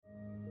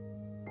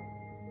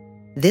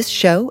This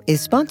show is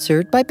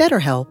sponsored by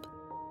BetterHelp.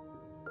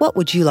 What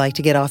would you like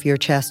to get off your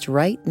chest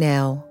right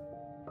now?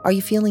 Are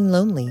you feeling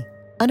lonely,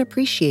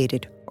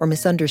 unappreciated, or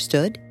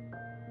misunderstood?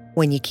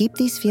 When you keep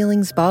these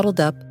feelings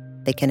bottled up,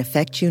 they can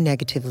affect you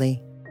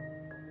negatively.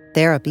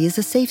 Therapy is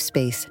a safe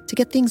space to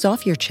get things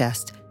off your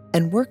chest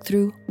and work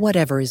through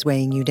whatever is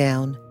weighing you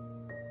down.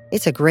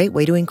 It's a great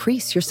way to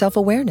increase your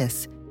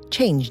self-awareness,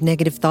 change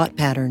negative thought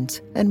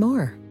patterns, and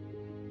more.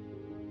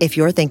 If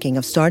you're thinking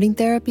of starting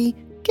therapy,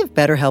 give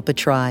BetterHelp a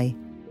try.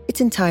 It's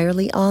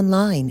entirely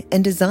online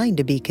and designed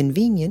to be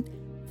convenient,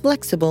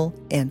 flexible,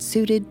 and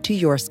suited to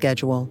your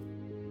schedule.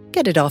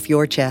 Get it off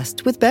your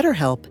chest with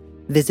BetterHelp.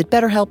 Visit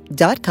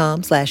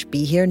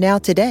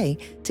BetterHelp.com/BeHereNow today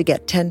to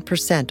get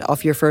 10%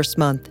 off your first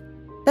month.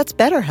 That's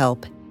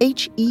BetterHelp,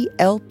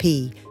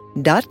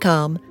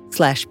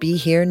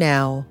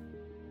 HELP.com/BeHereNow.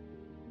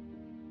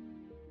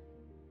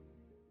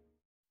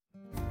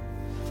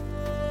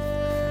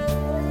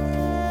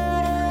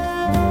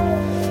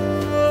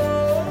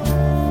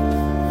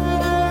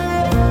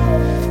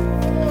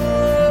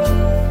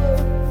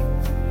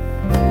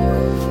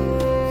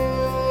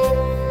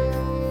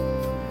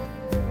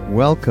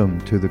 Welcome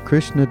to the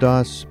Krishna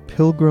Das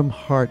Pilgrim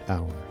Heart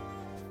Hour.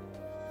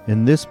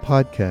 In this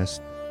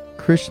podcast,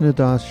 Krishna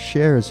Das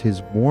shares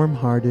his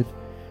warm-hearted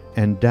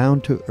and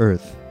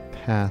down-to-earth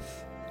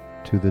path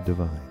to the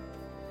divine.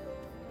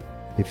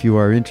 If you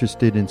are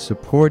interested in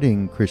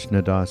supporting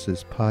Krishna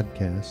Das's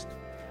podcast,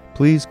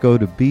 please go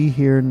to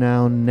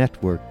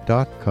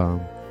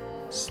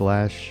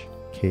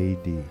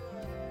BeHereNowNetwork.com/KD.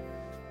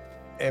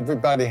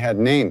 Everybody had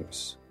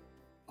names.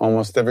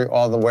 Almost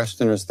all the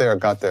Westerners there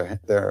got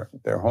their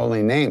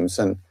holy names.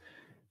 And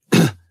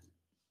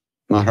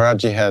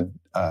Maharaji had,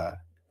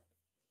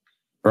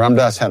 Ram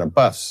Dass had a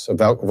bus, a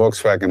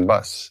Volkswagen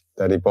bus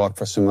that he bought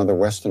for some other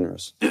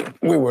Westerners.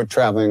 We were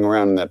traveling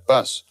around in that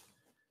bus.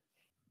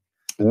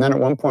 And then at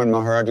one point,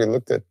 Maharaji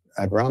looked at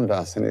Ram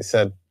Dass and he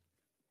said,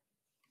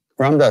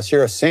 "Ram Dass,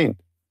 you're a saint.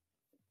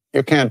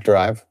 You can't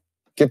drive.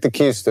 Give the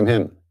keys to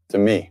him, to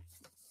me."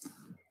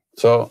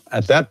 So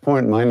at that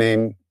point, my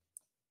name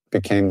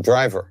became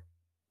Driver.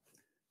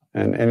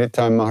 And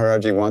anytime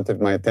Maharaji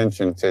wanted my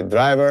attention, he'd say,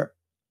 Driver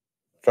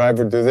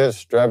do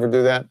this, Driver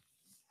do that.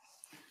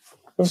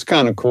 It was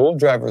kind of cool.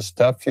 Driver's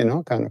stuff,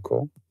 kind of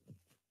cool.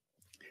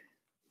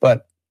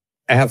 But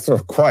after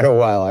quite a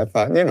while, I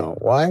thought,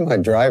 why am I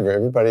Driver?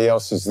 Everybody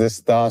else is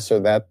this Das or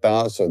that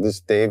Das or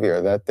this Devi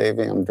or that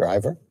Devi. I'm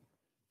Driver.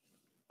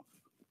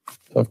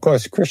 So of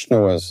course,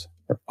 Krishna was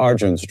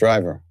Arjun's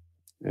driver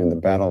in the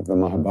Battle of the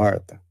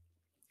Mahabharata.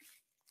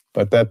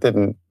 But that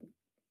didn't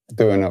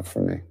do enough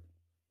for me,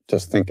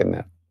 just thinking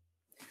that.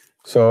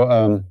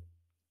 So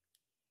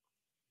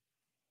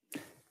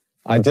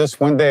I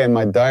just, one day in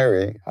my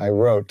diary, I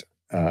wrote,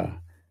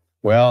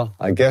 well,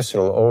 I guess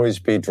it'll always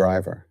be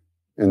Driver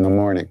in the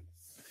morning.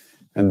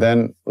 And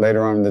then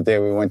later on in the day,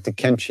 we went to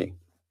Kenchi,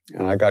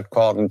 and I got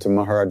called into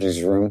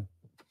Maharaji's room,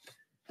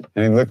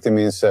 and he looked at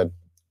me and said,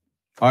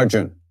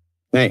 Arjun,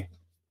 nay,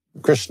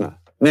 Krishna,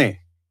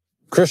 nay,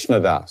 Krishna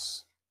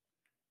Das.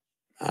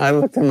 I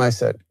looked at him, I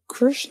said,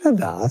 Krishna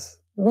Das?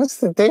 What's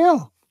the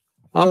deal?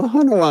 I'm a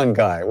Hanuman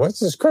guy. What's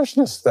this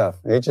Krishna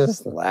stuff? He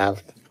just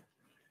laughed.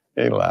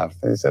 He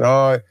laughed. He said,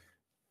 oh,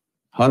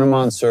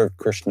 Hanuman served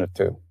Krishna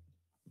too.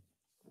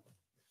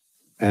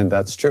 And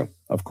that's true,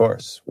 of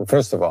course. Well,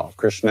 first of all,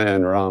 Krishna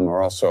and Ram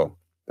are also,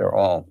 they're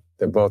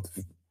both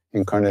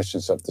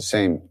incarnations of the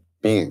same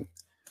being,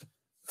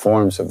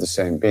 forms of the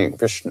same being,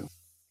 Vishnu.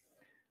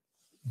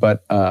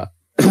 But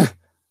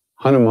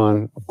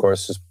Hanuman, of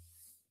course, is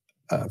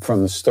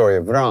from the story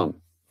of Ram.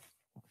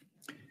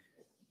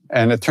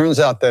 And it turns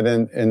out that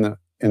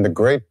in the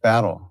great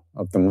battle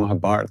of the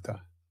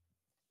Mahabharata,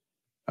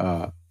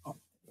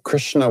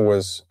 Krishna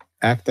was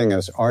acting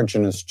as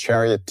Arjuna's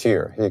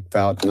charioteer. He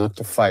vowed not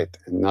to fight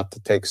and not to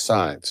take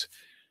sides.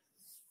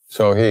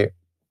 So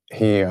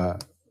he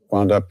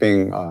wound up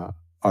being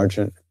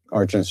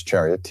Arjun's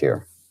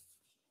charioteer.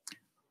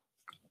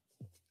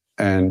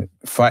 And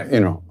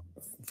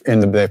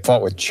they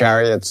fought with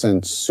chariots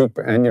and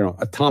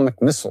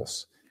atomic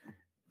missiles.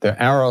 The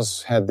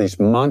arrows had these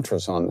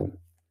mantras on them.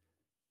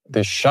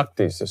 These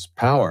shaktis, this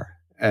power,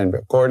 and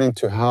according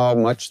to how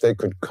much they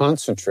could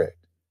concentrate,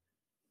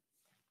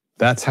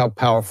 that's how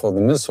powerful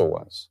the missile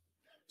was.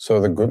 So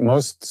the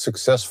most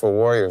successful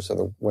warriors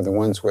were the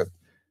ones with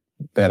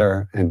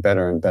better and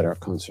better and better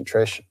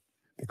concentration,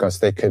 because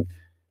they could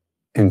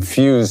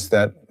infuse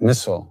that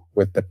missile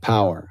with the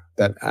power,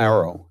 that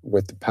arrow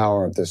with the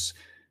power of this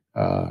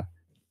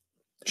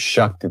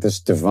shakti, this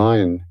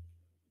divine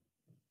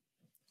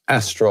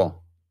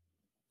astral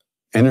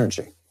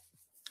energy.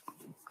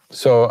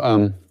 So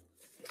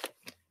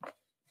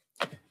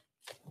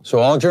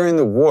all during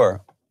the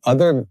war,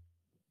 other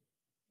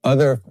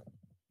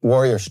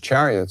warriors'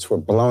 chariots were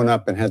blown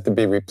up and had to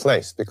be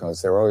replaced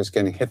because they were always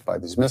getting hit by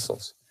these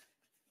missiles.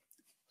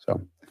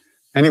 So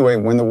anyway,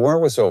 when the war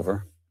was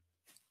over,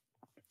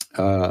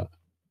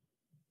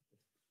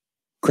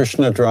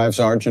 Krishna drives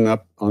Arjuna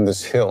up on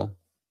this hill,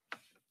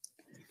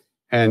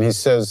 and he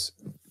says,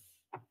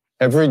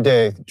 every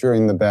day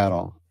during the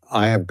battle,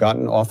 I have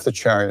gotten off the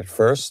chariot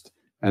first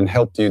and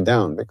helped you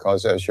down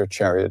because as your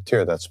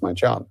charioteer, that's my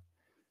job.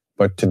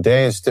 But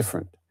today is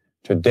different.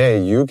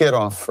 Today, you get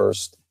off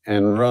first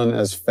and run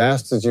as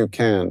fast as you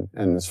can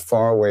and as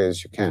far away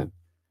as you can.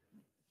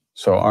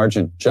 So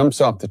Arjun jumps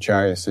off the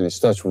chariot and he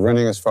starts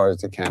running as far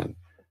as he can.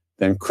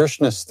 Then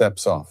Krishna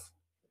steps off.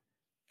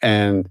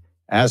 And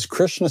as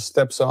Krishna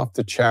steps off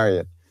the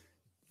chariot,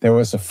 there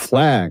was a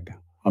flag,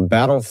 a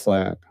battle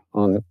flag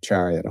on the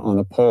chariot, on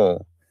a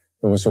pole.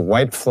 There was a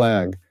white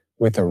flag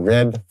with a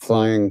red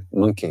flying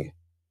monkey.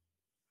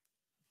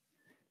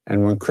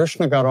 And when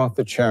Krishna got off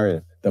the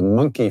chariot, the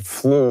monkey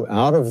flew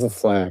out of the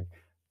flag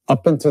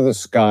up into the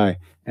sky,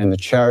 and the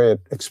chariot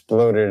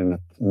exploded in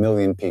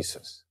 1,000,000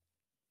 pieces.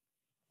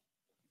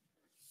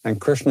 And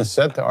Krishna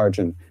said to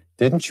Arjuna,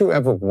 didn't you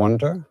ever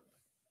wonder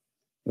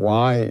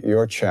why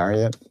your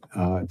chariot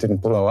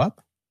didn't blow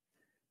up?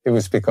 It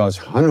was because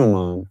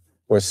Hanuman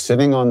was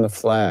sitting on the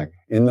flag,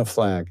 in the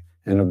flag,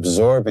 and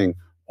absorbing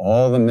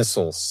all the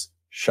missiles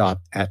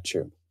shot at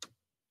you.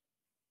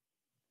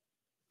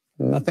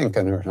 Nothing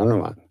can hurt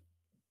Hanuman.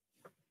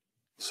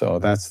 So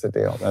that's the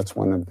deal. That's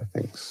one of the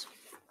things.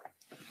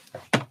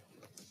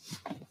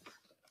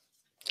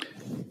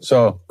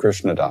 So,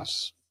 Krishna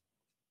Das.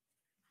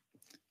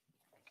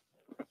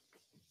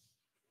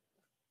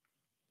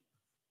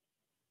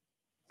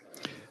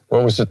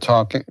 What was it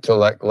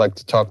like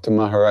to talk to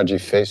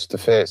Maharaji face to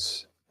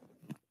face?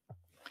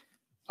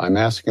 I'm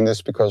asking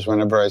this because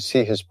whenever I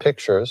see his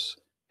pictures,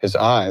 his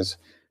eyes,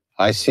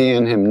 I see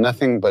in him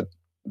nothing but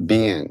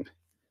being.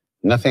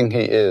 Nothing he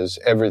is,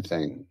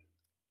 everything.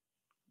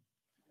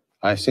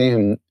 I see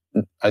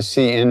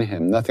in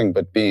him nothing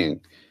but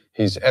being.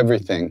 He's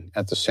everything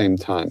at the same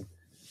time.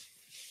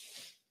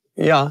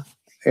 Yeah,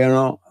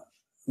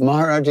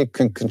 Maharaji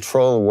can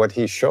control what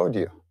he showed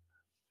you.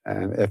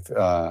 And if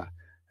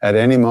at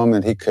any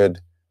moment he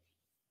could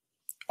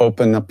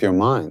open up your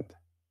mind,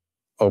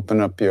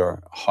 open up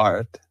your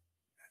heart,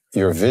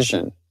 your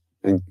vision,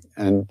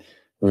 and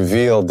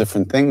reveal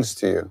different things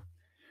to you.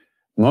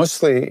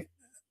 Mostly,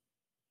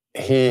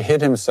 he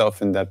hid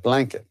himself in that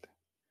blanket.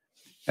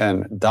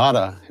 And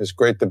Dada, his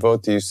great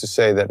devotee, used to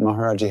say that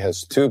Maharaji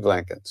has two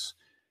blankets.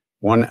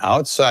 One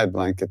outside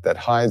blanket that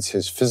hides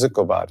his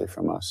physical body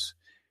from us,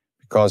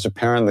 because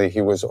apparently he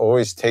was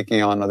always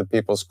taking on other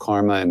people's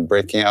karma and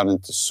breaking out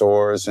into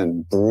sores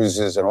and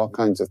bruises and all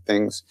kinds of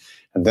things.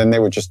 And then they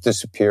would just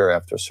disappear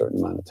after a certain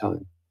amount of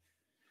time.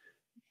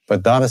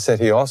 But Dada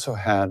said he also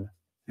had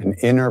an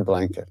inner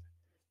blanket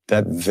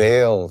that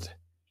veiled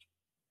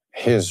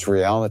his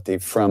reality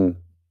from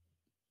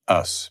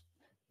us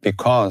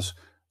because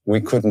we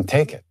couldn't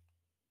take it.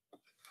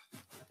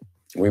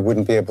 We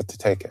wouldn't be able to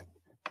take it.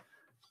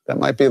 That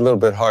might be a little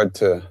bit hard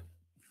to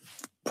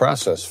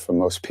process for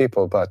most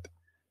people, but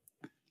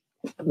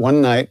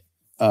one night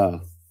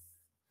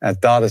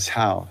at Dada's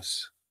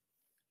house,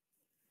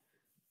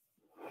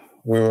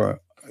 all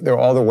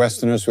the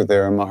Westerners were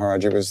there and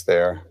Maharaji was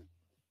there.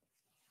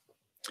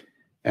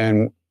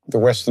 And the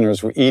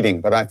Westerners were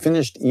eating, but I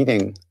finished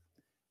eating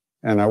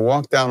and I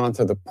walked down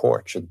onto the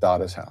porch at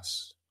Dada's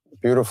house. A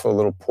beautiful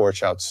little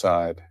porch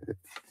outside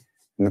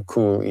in the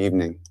cool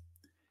evening.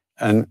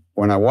 And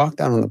when I walked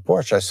down on the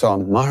porch, I saw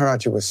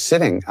Maharaji was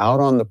sitting out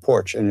on the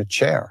porch in a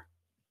chair.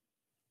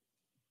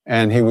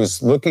 And he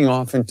was looking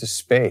off into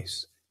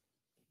space.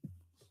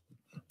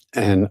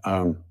 And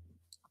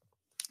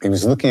he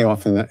was looking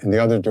off in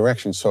the other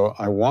direction. So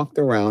I walked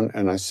around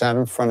and I sat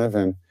in front of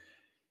him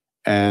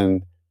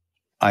and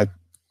I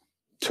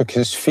took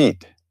his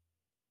feet,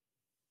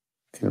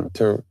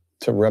 to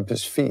rub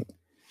his feet.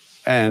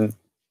 And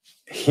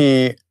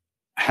he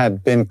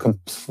had been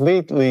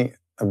completely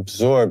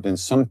absorbed in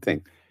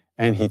something.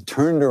 And he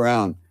turned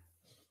around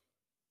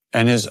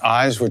and his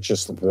eyes were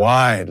just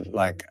wide,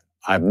 like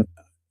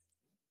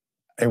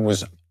it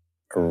was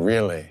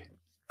really,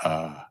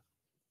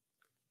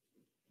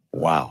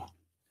 wow.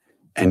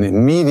 And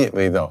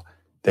immediately though,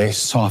 they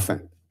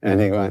softened and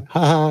he went, ha,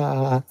 ha,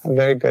 ha,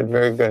 very good,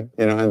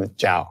 and the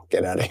Jow,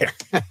 get out of here.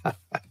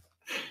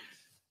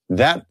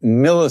 That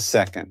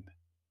millisecond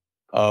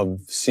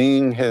of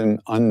seeing him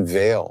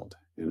unveiled,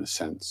 in a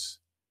sense,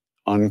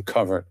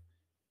 uncovered,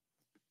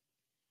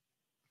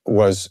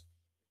 was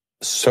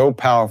so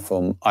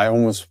powerful, I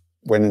almost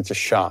went into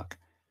shock.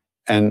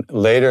 And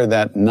later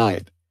that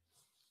night,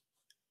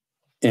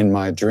 in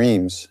my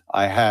dreams,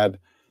 I had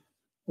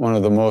one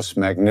of the most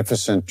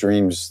magnificent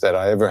dreams that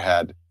I ever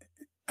had.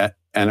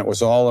 And it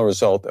was all a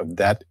result of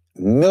that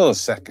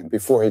millisecond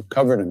before he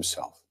covered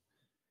himself.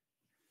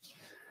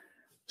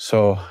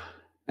 So,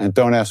 and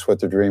don't ask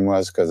what the dream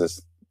was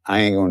because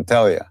I ain't going to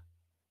tell you.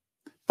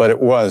 But it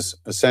was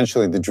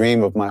essentially the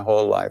dream of my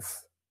whole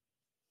life,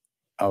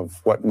 of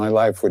what my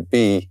life would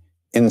be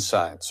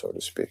inside, so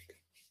to speak.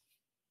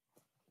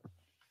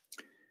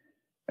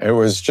 It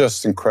was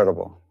just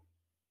incredible.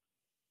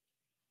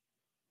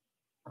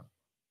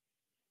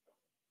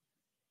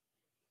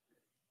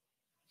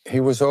 He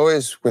was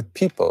always with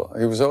people.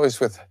 He was always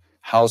with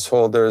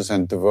householders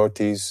and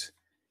devotees.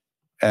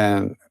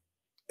 And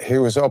he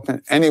was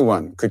open.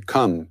 Anyone could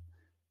come.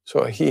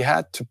 So he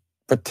had to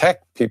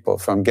protect people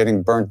from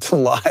getting burnt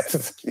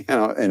alive,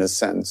 in a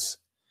sense.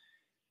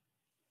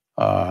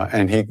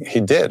 And he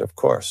did, of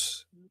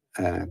course,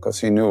 because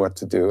he knew what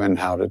to do and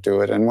how to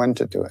do it and when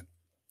to do it.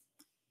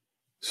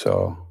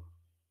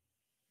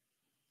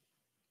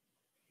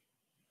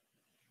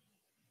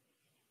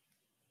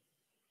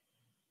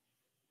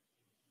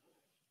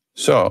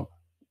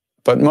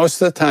 But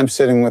most of the time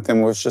sitting with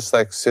him was just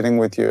like sitting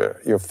with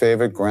your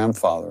favorite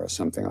grandfather or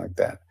something like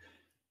that.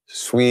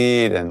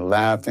 Sweet and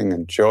laughing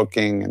and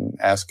joking and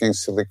asking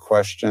silly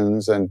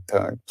questions and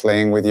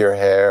playing with your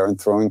hair and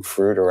throwing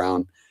fruit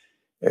around.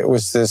 It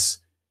was this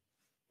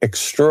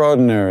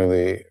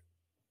extraordinary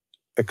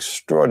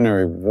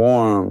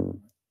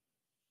warm,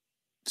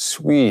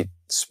 sweet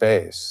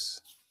space.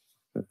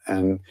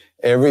 And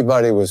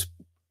everybody was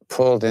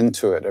pulled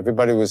into it.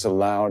 Everybody was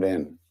allowed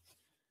in.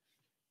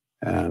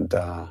 And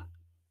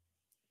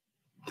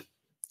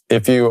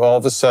if you all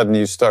of a sudden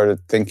you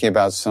started thinking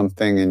about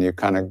something and you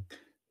kind of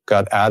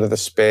got out of the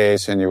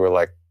space and you were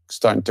like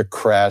starting to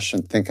crash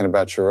and thinking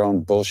about your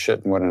own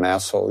bullshit and what an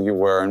asshole you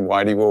were and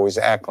why do you always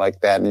act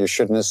like that and you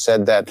shouldn't have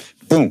said that,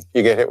 boom,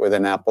 you get hit with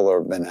an apple or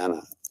a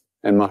banana.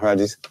 And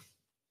Maharaji's,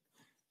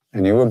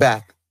 and you were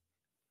back.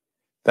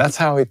 That's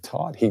how he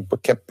taught. He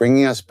kept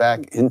bringing us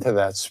back into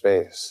that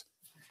space.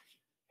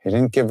 He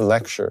didn't give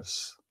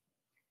lectures.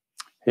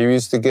 He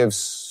used to give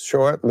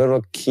short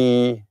little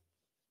key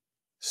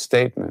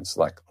statements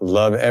like,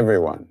 love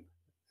everyone,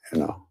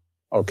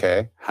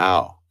 okay,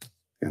 how,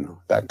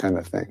 that kind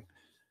of thing.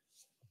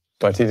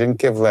 But he didn't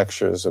give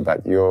lectures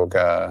about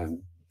yoga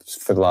and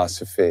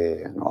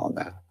philosophy and all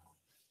that.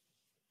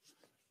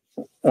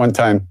 One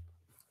time,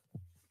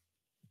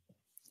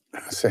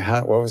 I say,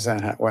 what was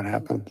that? What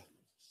happened?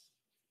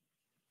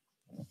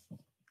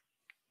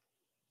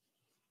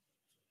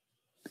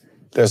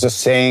 There's a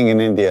saying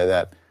in India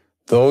that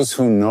those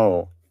who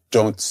know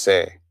don't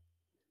say,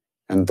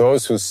 and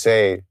those who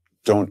say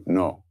don't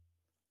know.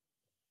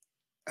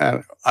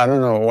 And I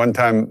don't know, one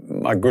time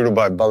my Guru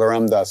Bhai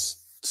Balaram Das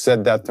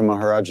said that to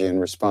Maharaji in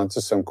response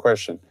to some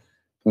question.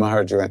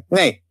 Maharaji went,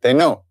 "Nay, they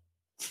know."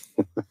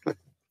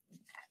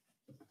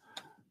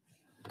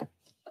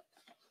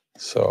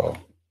 So,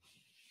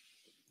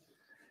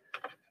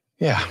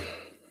 yeah.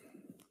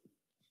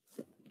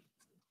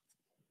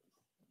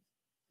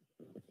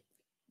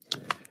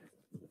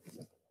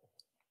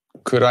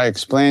 Could I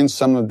explain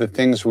some of the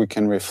things we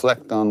can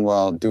reflect on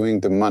while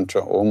doing the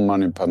mantra Om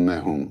Mani Padme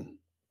Hum?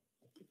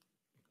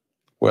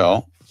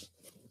 Well,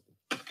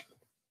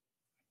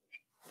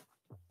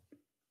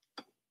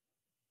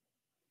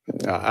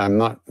 I'm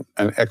not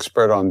an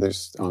expert on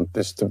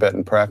this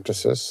Tibetan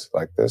practices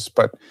like this,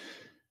 but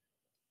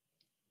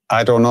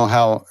I don't know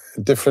how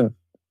different.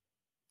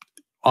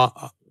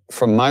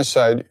 From my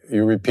side,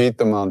 you repeat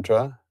the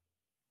mantra.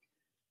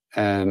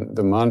 And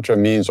the mantra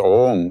means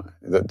Om,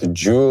 the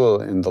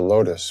jewel in the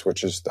lotus,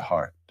 which is the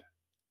heart.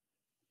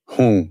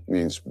 Hum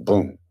means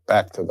boom,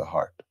 back to the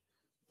heart.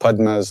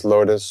 Padma is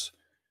lotus,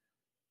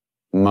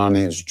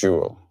 Mani is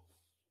jewel.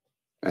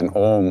 And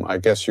Om, I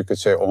guess you could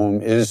say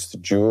Om is the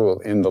jewel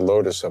in the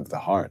lotus of the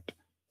heart,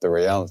 the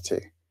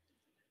reality.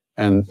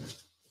 And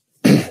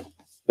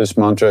this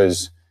mantra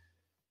is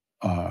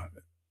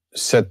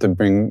said to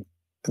bring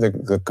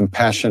the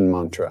compassion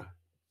mantra.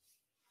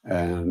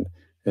 And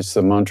it's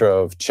the mantra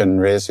of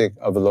Chenrezig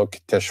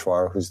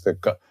Avalokiteshvara, who's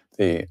the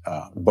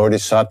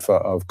bodhisattva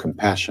of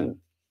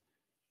compassion,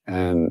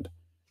 and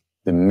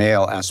the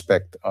male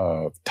aspect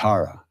of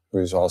Tara, who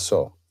is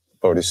also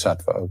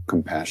bodhisattva of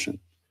compassion.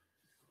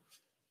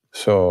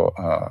 So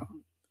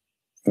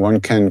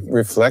one can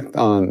reflect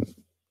on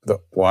the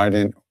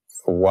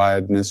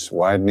wideness,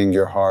 widening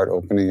your heart,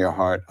 opening your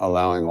heart,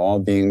 allowing all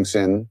beings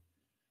in,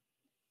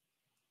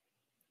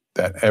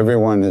 that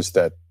everyone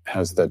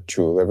has that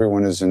jewel.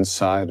 Everyone is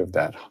inside of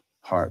that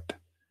heart.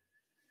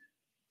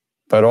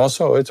 But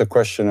also it's a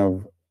question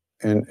of,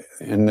 in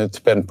the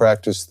Tibetan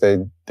practice,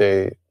 they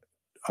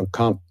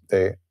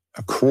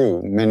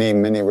accrue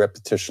many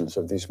repetitions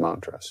of these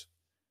mantras.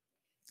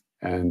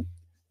 And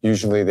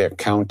usually they're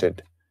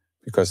counted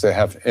because they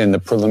have, in the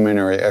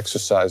preliminary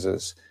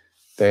exercises,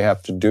 they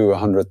have to do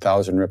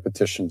 100,000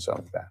 repetitions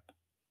of that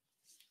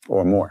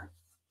or more.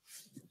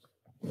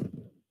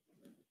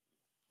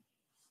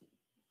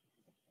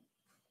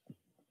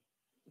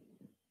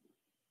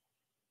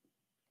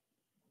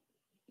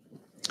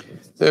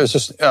 There's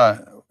just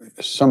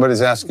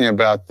somebody's asking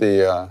about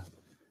the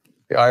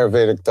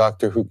Ayurvedic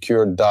doctor who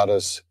cured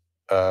Dada's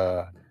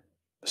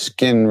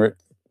skin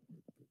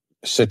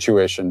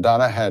situation.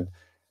 Dada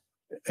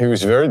he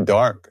was very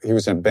dark. He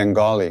was a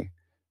Bengali,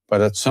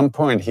 but at some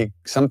point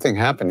something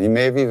happened. He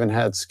may have even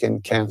had skin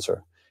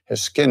cancer.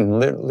 His skin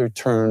literally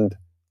turned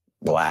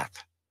black.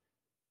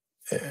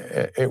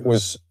 It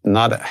was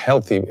not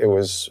healthy. It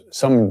was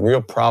some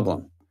real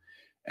problem,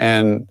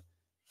 and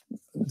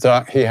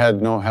he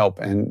had no help.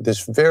 And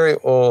this very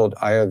old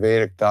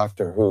Ayurvedic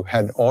doctor who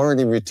had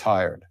already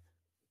retired,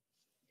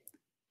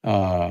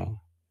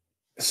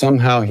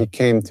 somehow he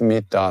came to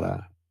meet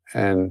Dada,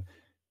 and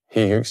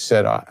he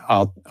said,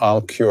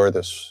 I'll cure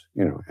this,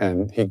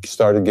 and he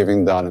started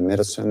giving Dada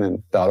medicine,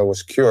 and Dada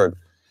was cured.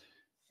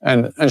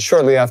 And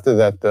shortly after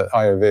that, the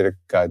Ayurvedic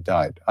guy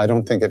died. I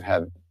don't think it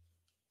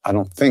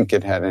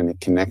had any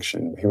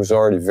connection. He was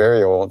already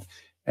very old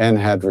and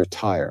had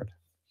retired.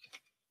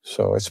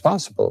 So it's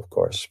possible, of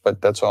course, but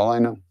that's all I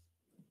know.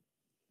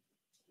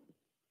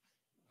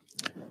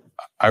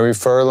 I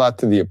refer a lot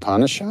to the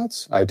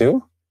Upanishads. I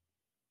do.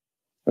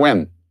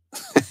 When?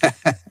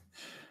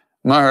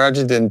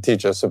 Maharaji didn't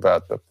teach us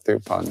about the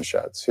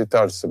Upanishads. He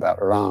taught us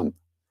about Ram,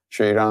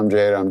 Shri Ram,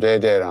 Jai Ram, Jai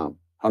Jai Ram,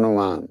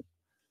 Hanuman.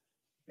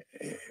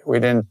 We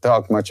didn't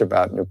talk much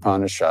about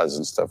Upanishads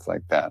and stuff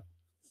like that.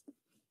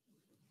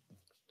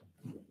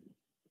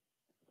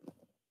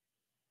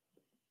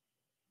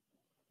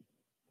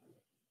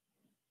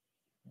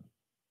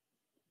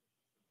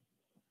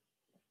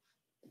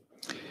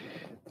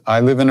 I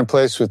live in a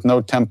place with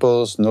no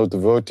temples, no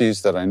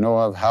devotees that I know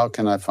of. How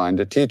can I find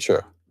a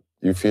teacher?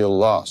 You feel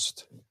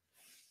lost.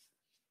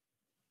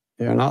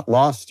 You're not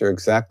lost. You're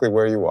exactly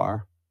where you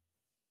are.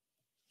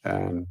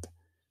 And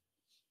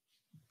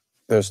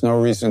there's no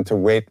reason to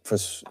wait for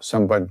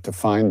somebody to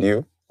find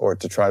you or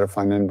to try to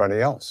find anybody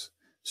else.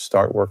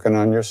 Start working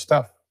on your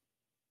stuff.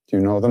 You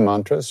know the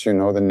mantras, you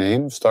know the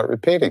names, start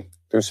repeating.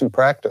 Do some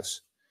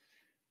practice.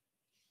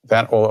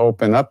 That will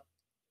open up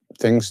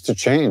things to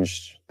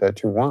change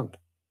that you want.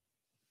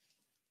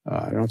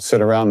 Don't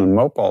sit around and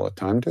mope all the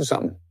time. Do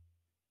something.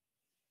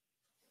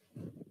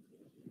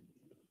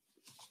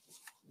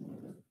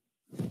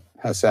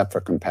 How's that for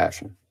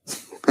compassion?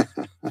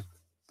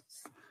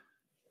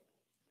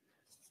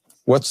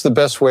 What's the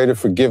best way to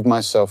forgive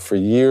myself for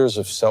years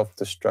of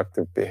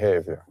self-destructive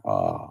behavior?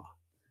 A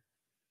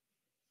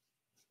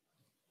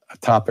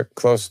topic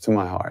close to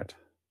my heart.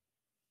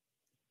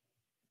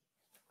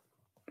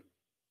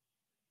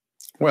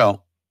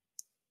 Well,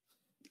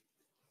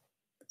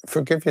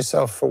 forgive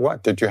yourself for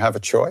what? Did you have a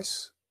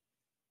choice?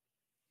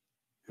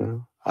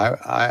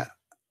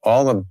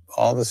 All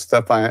the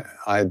stuff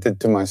I did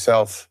to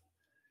myself,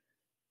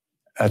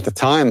 at the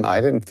time, I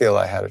didn't feel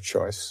I had a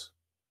choice.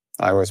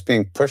 I was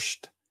being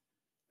pushed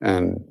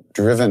and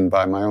driven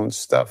by my own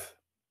stuff.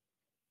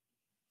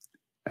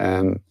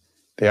 And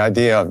the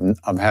idea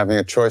of having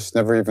a choice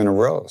never even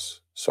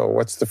arose. So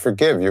what's to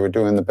forgive? You were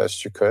doing the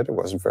best you could. It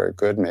wasn't very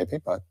good, maybe,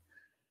 but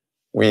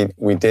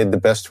we did the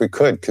best we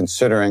could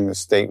considering the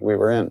state we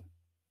were in.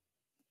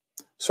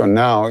 So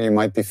now you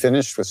might be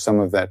finished with some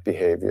of that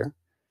behavior,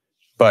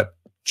 but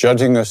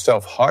judging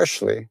yourself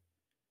harshly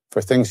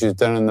for things you've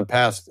done in the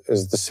past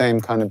is the same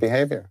kind of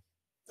behavior.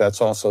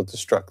 That's also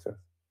destructive.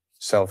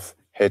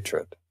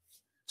 Self-hatred,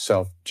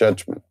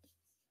 self-judgment.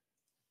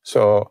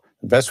 So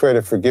the best way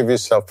to forgive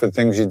yourself for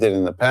things you did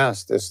in the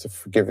past is to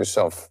forgive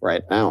yourself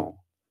right now,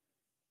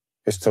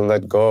 is to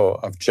let go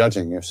of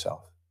judging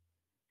yourself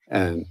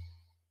and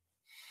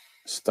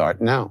start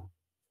now.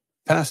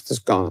 Past is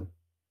gone.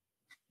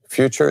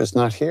 Future is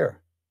not here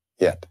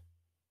yet.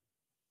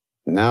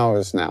 Now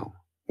is now.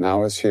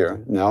 Now is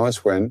here. Now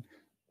is when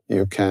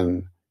you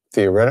can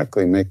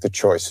theoretically make the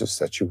choices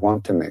that you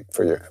want to make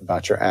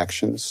about your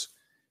actions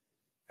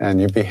and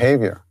your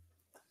behavior.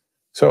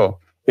 So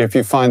if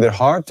you find it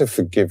hard to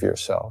forgive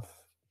yourself,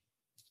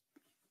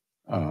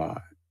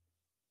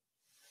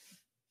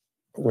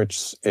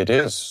 which it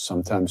is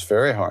sometimes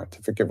very hard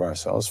to forgive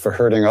ourselves for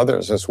hurting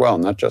others as well,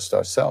 not just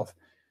ourselves,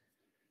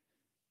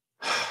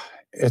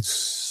 it's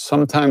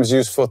sometimes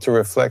useful to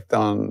reflect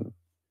on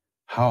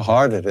how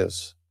hard it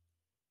is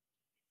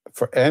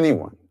for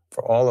anyone,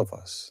 for all of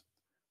us,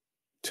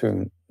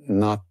 to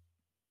not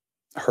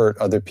hurt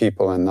other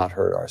people and not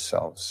hurt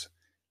ourselves.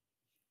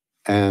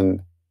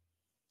 And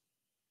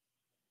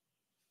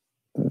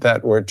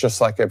that we're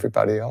just like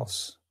everybody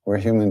else. We're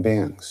human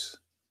beings.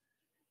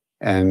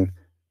 And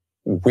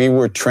we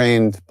were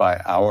trained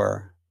by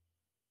our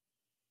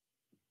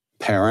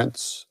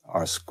parents,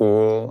 our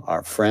school,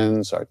 our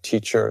friends, our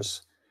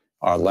teachers,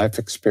 our life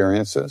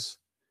experiences,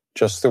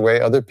 just the way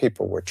other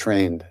people were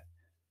trained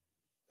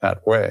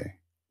that way.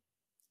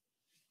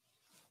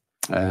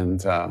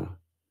 And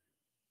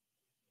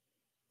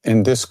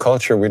in this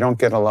culture, we don't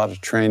get a lot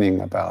of training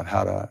about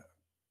how to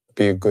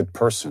be a good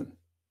person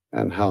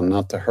and how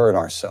not to hurt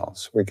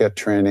ourselves. We get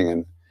training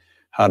in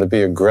how to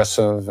be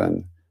aggressive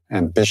and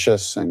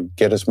ambitious and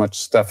get as much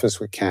stuff as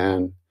we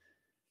can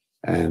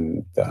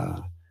and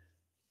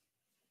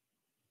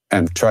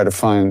try to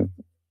find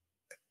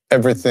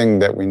everything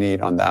that we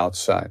need on the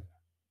outside.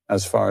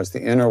 As far as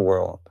the inner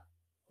world,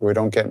 we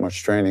don't get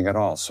much training at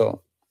all.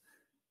 So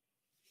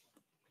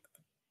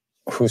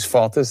whose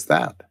fault is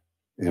that?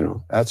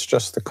 That's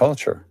just the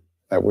culture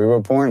that we were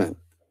born in.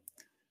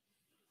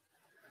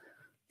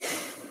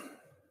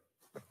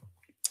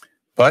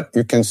 But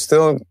you can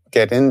still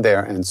get in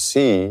there and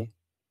see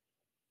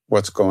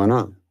what's going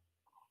on.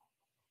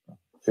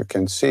 You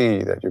can see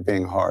that you're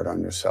being hard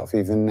on yourself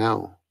even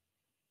now,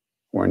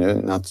 when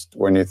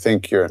you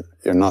think you're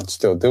not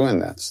still doing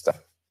that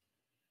stuff.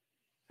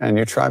 And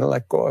you try to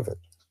let go of it.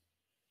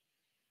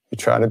 You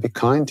try to be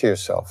kind to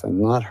yourself and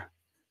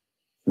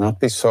not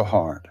be so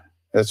hard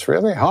It's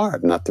really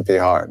hard not to be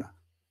hard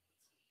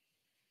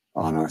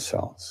on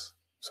ourselves.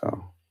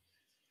 So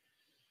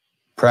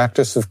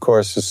practice, of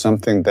course, is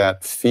something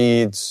that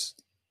feeds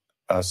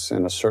us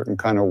in a certain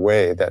kind of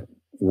way that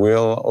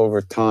will,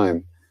 over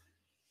time,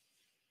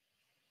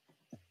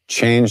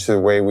 change the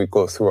way we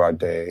go through our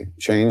day,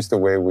 change the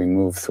way we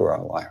move through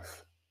our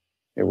life.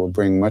 It will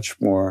bring much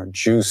more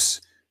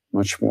juice,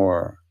 much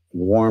more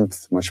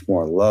warmth, much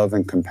more love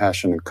and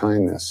compassion and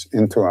kindness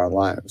into our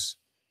lives.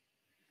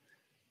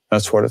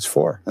 That's what it's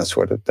for. That's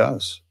what it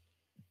does.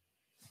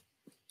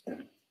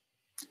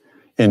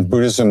 In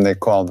Buddhism, they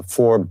call the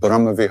 4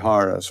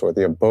 Brahmaviharas, or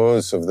the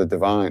abodes of the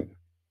divine.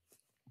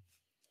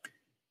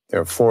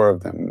 There are 4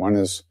 of them. One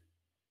is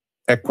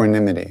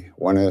equanimity,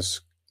 one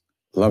is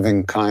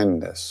loving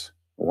kindness,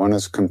 one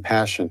is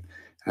compassion,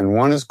 and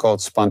one is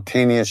called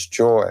spontaneous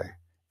joy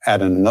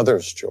at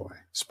another's joy.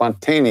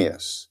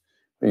 Spontaneous.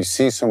 You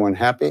see someone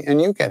happy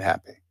and you get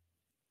happy.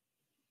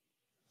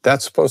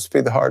 That's supposed to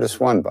be the hardest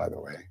one, by the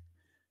way.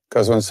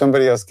 Because when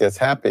somebody else gets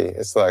happy,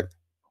 it's like,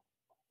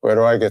 where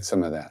do I get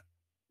some of that?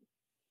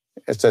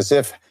 It's as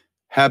if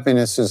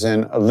happiness is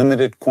in a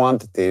limited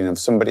quantity, and if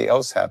somebody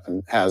else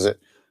has it,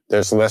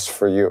 there's less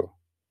for you.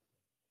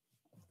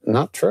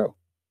 Not true.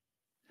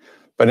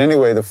 But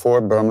anyway, the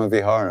 4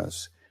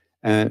 Brahmaviharas.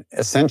 And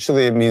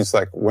essentially it means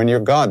like, when you're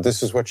God,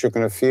 this is what you're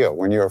going to feel.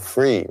 When you're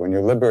free, when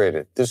you're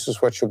liberated, this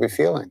is what you'll be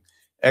feeling.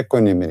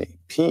 Equanimity,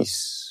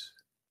 peace,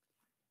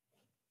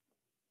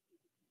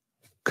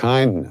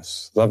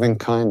 kindness, loving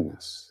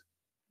kindness,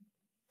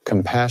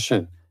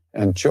 compassion,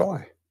 and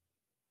joy.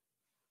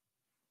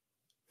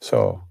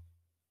 So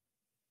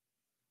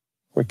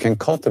we can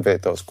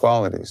cultivate those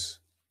qualities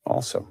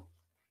also.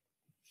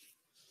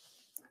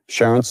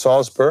 Sharon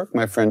Salzberg,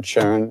 my friend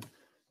Sharon,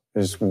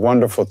 is a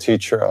wonderful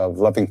teacher of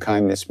loving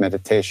kindness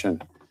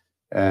meditation.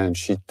 And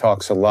she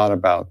talks a lot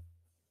about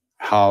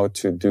how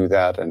to do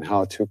that and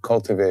how to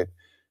cultivate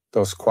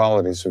those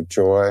qualities of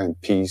joy and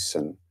peace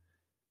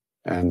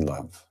and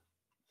love.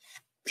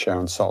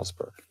 Sharon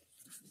Salzberg.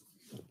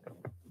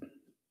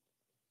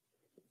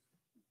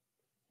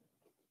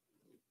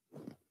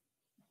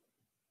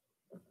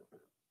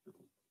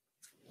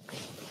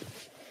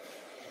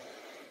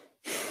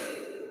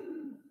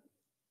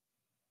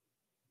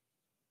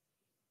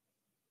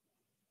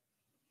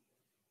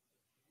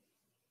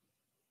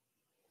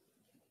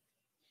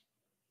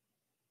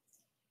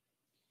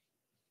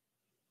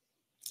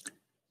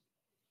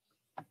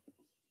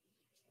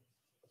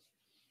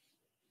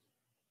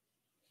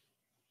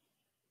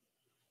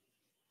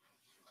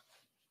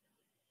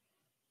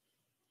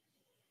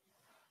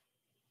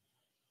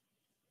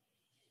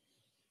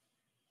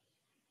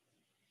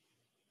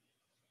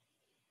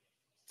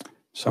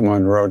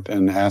 Someone wrote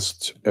and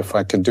asked if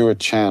I could do a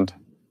chant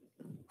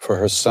for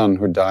her son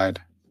who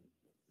died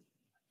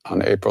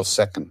on April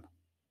 2nd.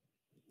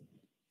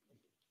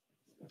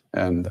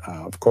 And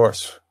of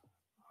course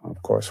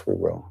we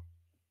will.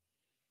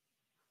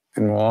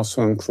 And we'll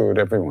also include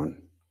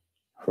everyone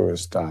who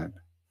has died,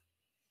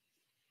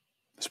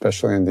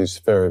 especially in these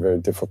very, very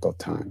difficult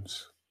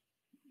times.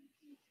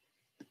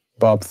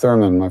 Bob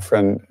Thurman, my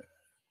friend,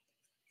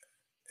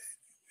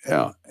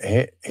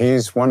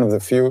 he's one of the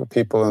few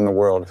people in the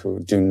world who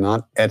do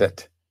not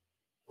edit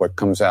what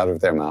comes out of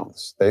their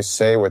mouths. They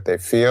say what they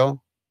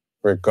feel,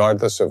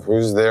 regardless of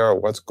who's there or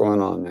what's going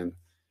on. And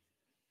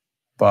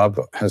Bob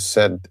has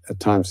said at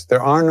times,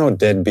 there are no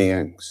dead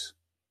beings.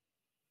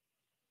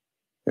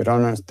 There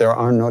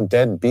are no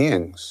dead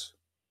beings.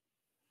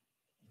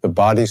 The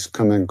bodies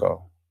come and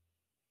go.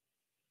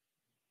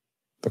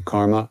 The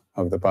karma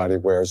of the body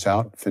wears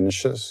out,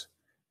 finishes,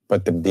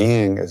 but the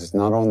being is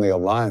not only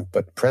alive,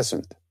 but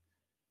present.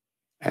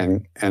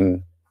 And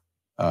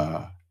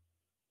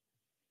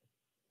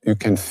you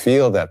can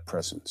feel that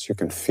presence. You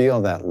can feel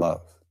that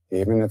love,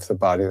 even if the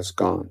body is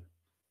gone.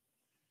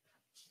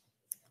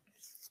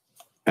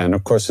 And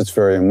of course, it's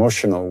very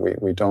emotional.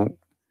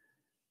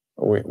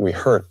 We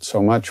hurt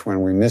so much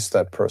when we miss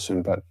that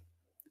person. But,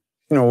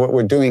 what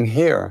we're doing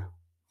here,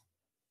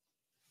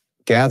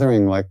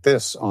 gathering like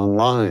this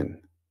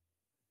online,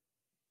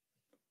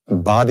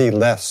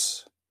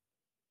 bodiless,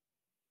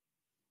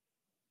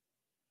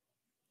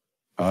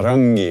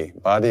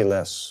 arangi,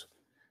 bodiless,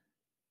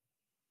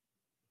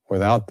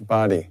 without the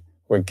body,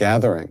 we're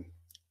gathering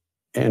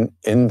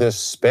in this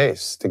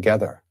space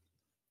together.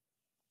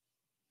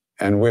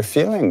 And we're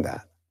feeling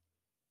that.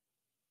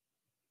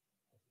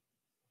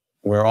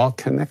 We're all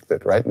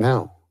connected right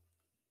now,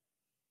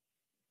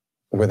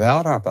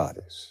 without our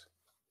bodies.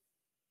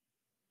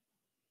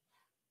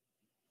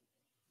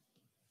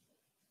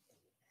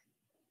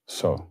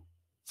 So,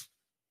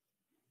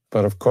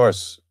 but of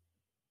course,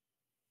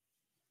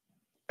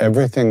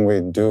 everything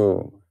we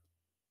do,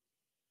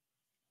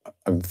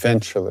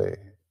 eventually,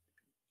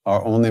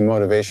 our only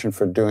motivation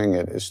for doing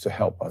it is to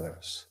help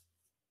others.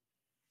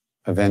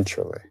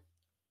 Eventually.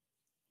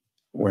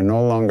 We're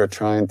no longer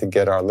trying to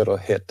get our little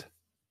hit.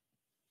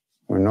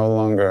 We're no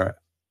longer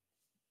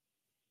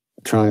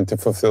trying to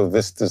fulfill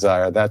this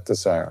desire, that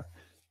desire.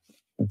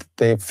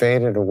 They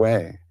faded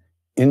away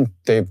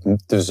they've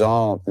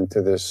dissolved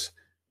into this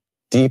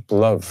deep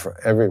love for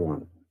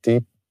everyone,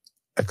 deep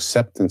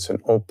acceptance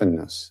and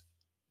openness.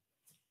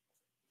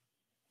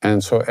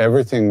 And so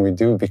everything we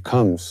do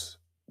becomes,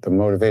 the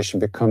motivation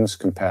becomes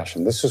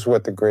compassion. This is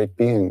what the great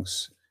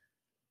beings,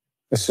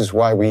 this is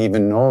why we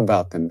even know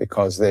about them,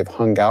 because they've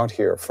hung out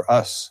here for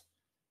us.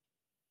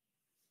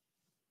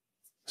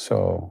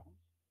 So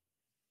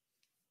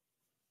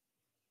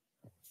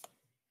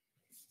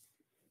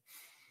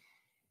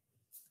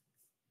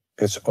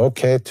it's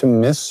okay to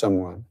miss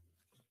someone,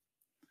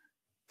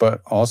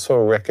 but also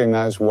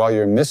recognize while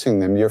you're missing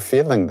them, you're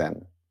feeling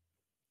them.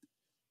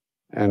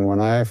 And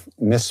when I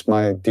miss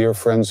my dear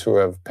friends who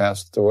have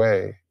passed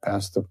away,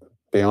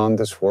 beyond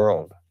this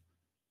world,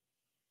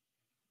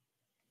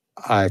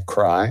 I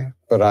cry,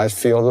 but I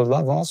feel the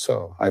love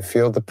also. I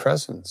feel the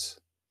presence.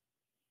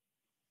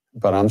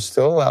 But I'm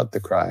still allowed to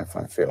cry if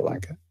I feel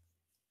like it.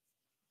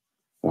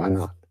 Why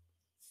not?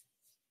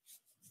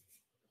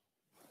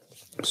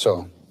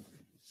 So,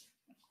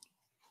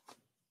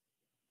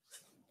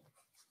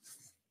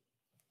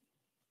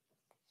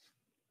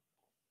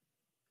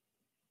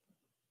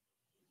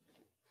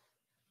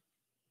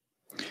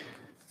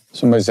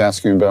 somebody's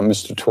asking about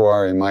Mr.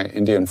 Tiwari, my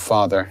Indian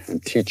father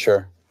and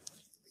teacher.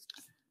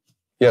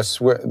 Yes,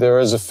 there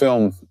is a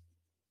film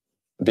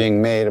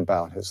being made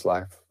about his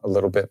life, a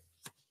little bit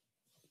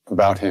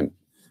about him.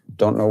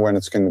 Don't know when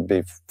it's going to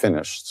be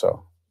finished,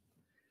 so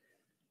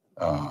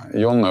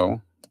you'll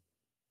know.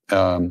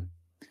 And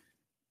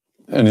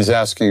he's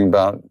asking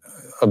about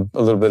a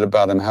little bit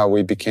about him, how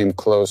we became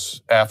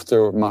close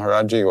after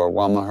Maharaji or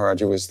while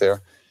Maharaji was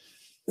there.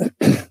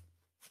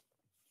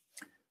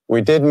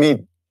 We did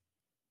meet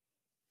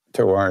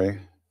Tiwari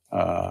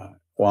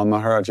while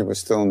Maharaji was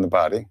still in the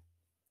body.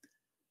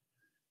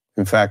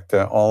 In fact,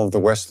 all of the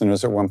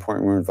Westerners at one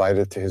point were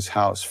invited to his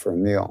house for a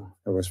meal.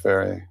 It was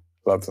very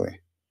lovely.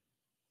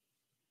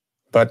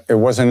 But it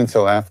wasn't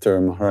until after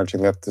Maharaji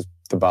left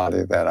the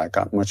body that I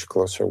got much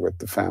closer with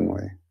the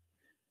family.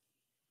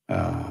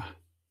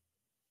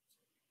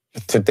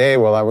 Today,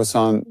 while I was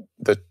on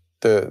the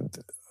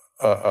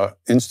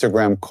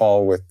Instagram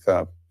call with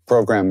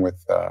program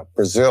with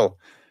Brazil,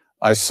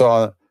 I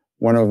saw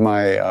one of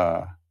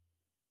my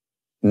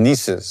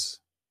nieces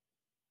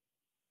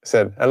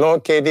said, "Hello,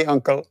 Katie,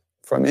 uncle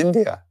from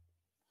India."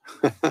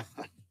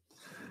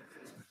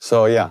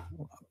 So yeah,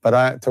 but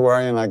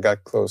Tiwari and I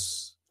got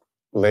close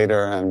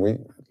later, and we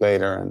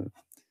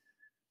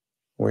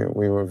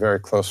were very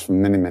close for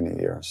many, many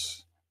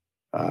years.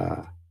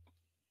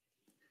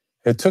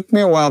 It took me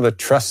a while to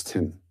trust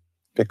him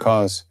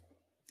because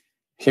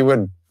he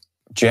would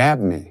jab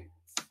me,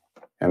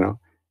 you know.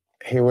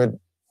 He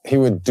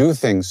would do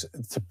things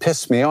to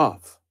piss me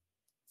off.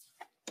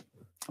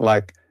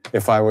 Like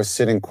if I was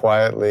sitting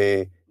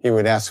quietly, he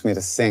would ask me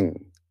to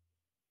sing.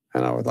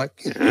 And I would like,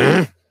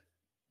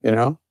 you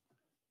know.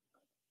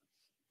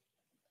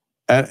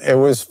 And it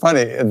was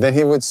funny. And then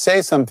he would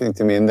say something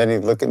to me, and then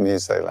he'd look at me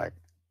and say like,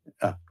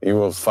 "You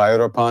will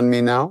fire upon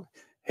me now?"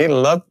 He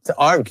loved to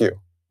argue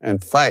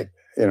and fight,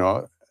 you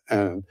know,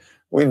 and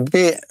we'd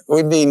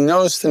be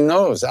nose to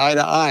nose, eye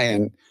to eye,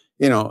 and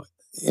you know,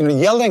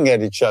 yelling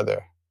at each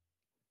other.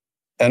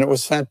 And it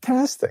was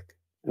fantastic.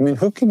 I mean,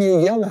 who can you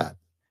yell at?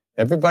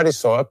 Everybody's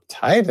so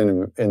uptight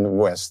in the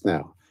West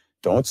now.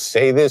 Don't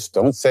say this,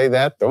 don't say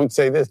that, don't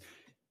say this.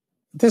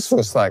 This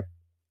was like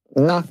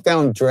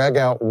knockdown,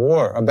 drag-out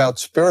war about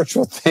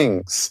spiritual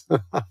things.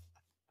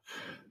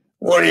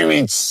 What do you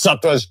mean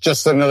sattva is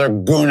just another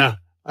guna?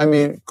 I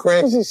mean,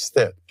 crazy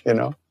stuff, you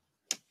know.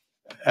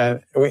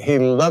 And he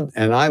loved,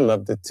 and I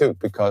loved it too,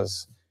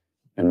 because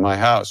in my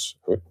house,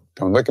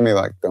 don't look at me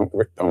like, don't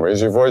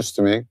raise your voice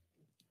to me.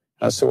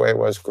 That's the way it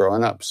was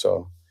growing up.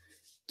 So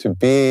to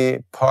be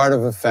part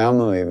of a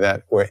family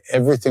where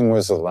everything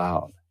was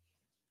allowed,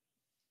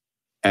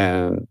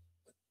 and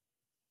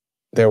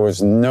there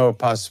was no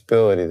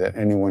possibility that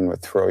anyone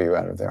would throw you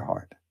out of their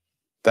heart.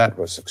 That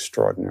was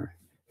extraordinary.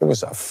 It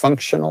was a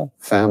functional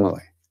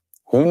family.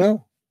 Who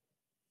knew?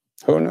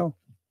 Who knew?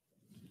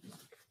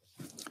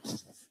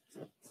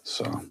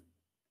 So,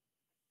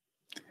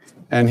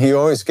 and he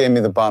always gave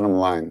me the bottom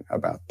line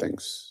about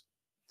things,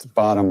 the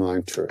bottom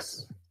line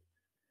truth.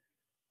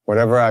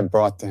 Whatever I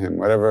brought to him,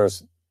 whatever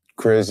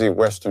crazy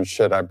Western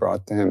shit I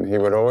brought to him, he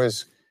would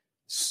always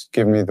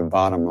give me the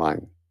bottom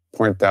line,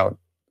 point out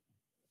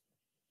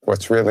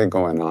what's really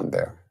going on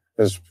there.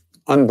 It was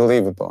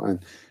unbelievable.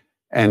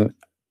 And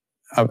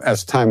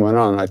as time went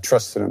on, I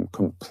trusted him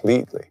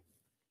completely.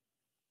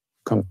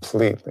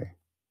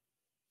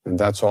 And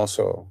that's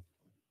also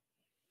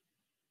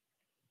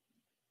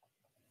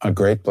a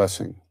great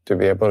blessing, to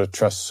be able to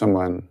trust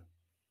someone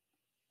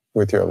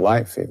with your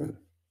life even,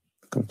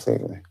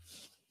 completely.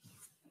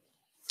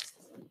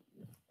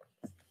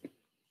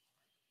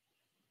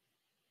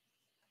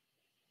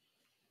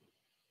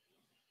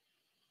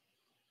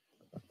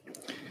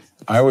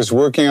 I was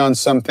working on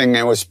something,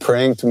 I was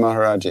praying to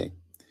Maharaji,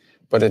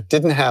 but it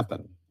didn't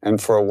happen.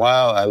 And for a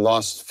while, I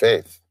lost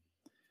faith.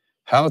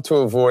 How to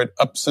avoid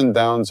ups and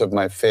downs of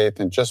my faith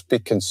and just be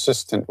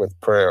consistent with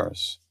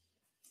prayers.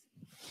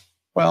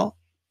 Well,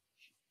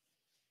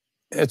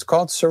 it's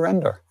called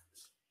surrender.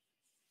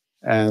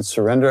 And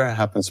surrender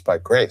happens by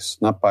grace,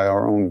 not by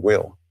our own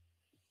will.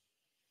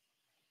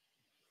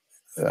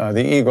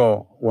 The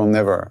ego will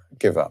never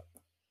give up.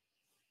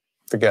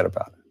 Forget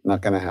about it.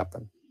 Not going to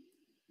happen.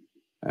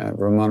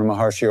 Ramana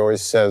Maharshi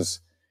always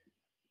says,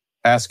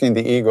 asking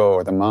the ego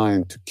or the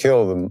mind to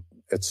kill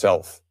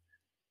itself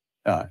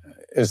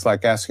is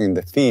like asking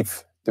the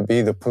thief to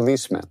be the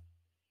policeman.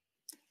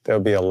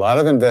 There'll be a lot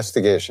of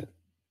investigation,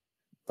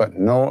 but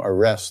no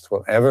arrest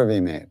will ever be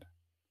made.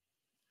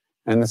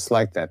 And it's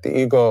like that. The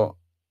ego,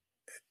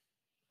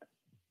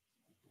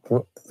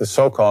 the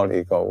so-called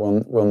ego,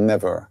 will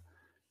never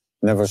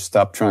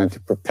stop trying to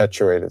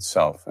perpetuate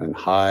itself and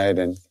hide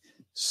and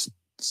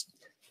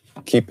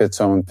keep its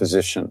own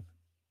position.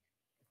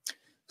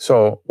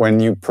 So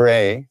when you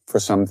pray for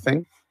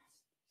something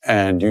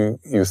and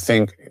you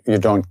think you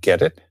don't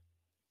get it,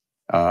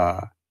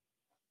 had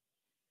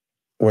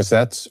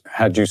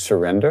you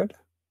surrendered?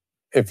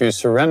 If you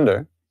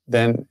surrender,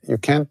 then you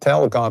can't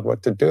tell God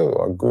what to do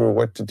or Guru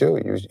what to do.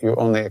 You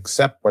only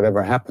accept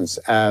whatever happens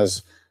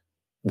as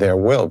their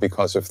will,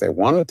 because if they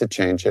wanted to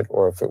change it,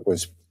 or if it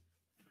was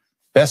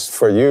best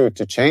for you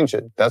to change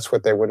it, that's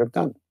what they would have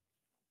done.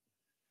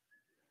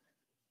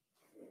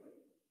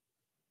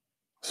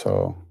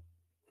 So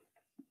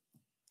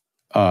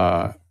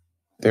the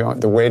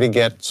way to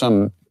get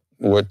some,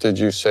 what did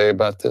you say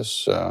about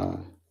this?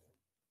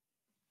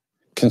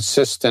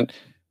 Consistent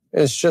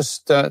is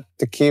just to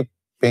keep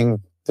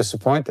being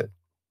disappointed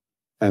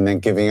and then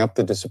giving up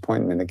the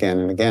disappointment again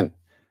and again,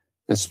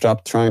 and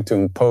stop trying to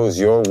impose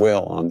your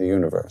will on the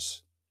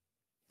universe.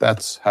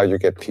 That's how you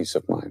get peace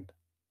of mind,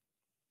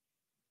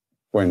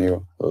 when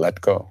you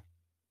let go.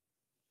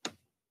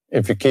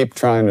 If you keep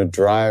trying to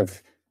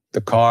drive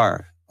the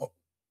car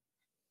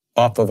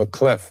off of a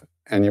cliff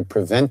and you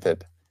prevent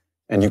it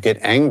and you get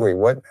angry,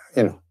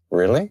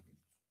 really?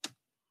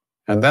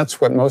 And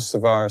that's what most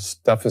of our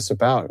stuff is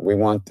about. We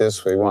want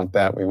this, we want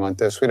that, we want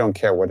this. We don't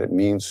care what it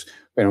means.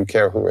 We don't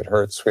care who it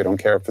hurts. We don't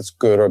care if it's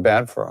good or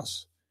bad for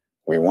us.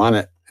 We want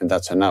it, and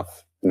that's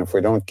enough. And if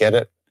we don't get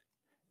it,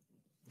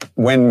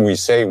 when we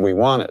say we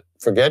want it,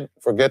 forget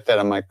that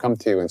it might come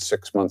to you in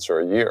 6 months or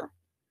a year.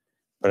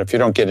 But if you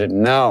don't get it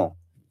now,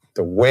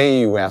 the way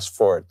you ask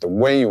for it, the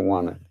way you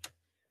want it,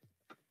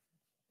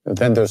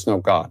 then there's no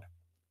God.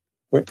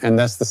 And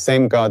that's the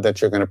same God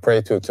that you're going to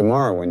pray to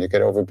tomorrow when you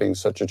get over being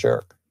such a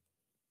jerk.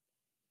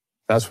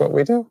 That's what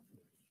we do.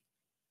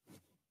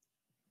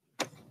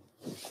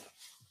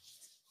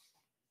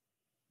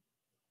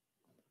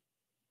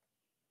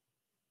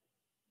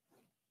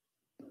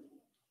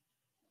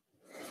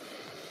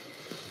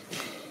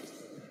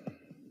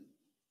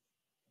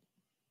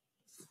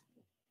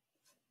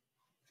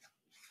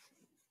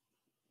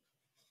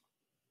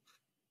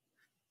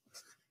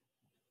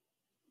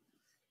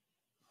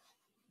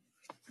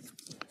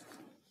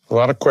 A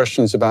lot of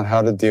questions about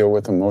how to deal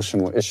with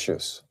emotional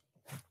issues.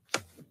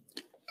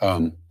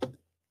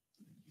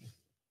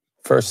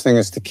 First thing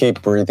is to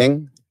keep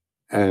breathing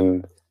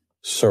and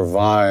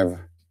survive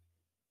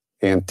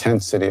the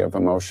intensity of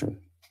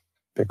emotion,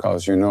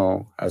 because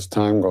as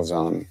time goes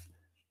on,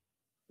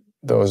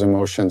 those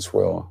emotions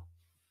will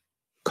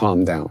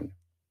calm down,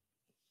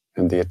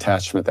 and the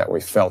attachment that we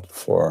felt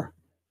for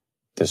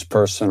this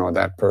person or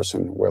that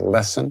person will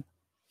lessen,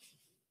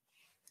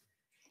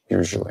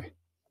 usually.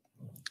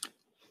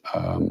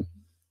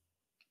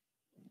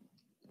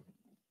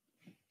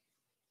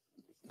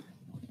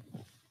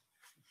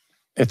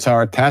 It's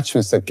our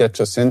attachments that get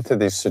us into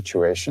these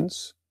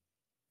situations,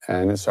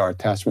 and it's our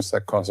attachments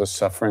that cause us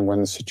suffering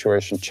when the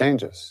situation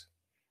changes.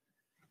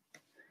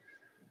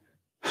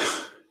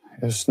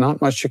 There's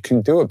not much you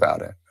can do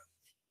about it,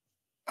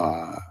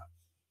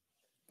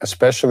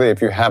 especially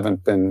if you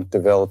haven't been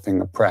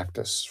developing a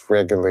practice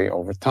regularly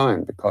over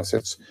time, because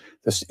it's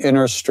this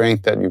inner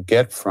strength that you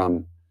get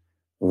from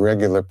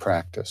regular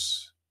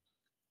practice,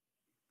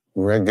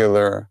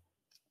 regular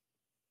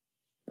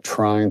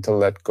trying to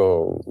let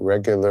go,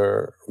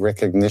 regular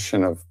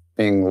recognition of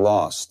being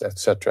lost,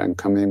 etc., and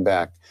coming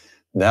back.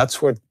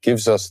 That's what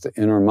gives us the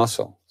inner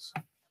muscles.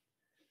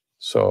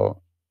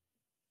 So,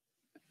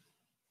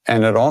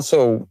 and it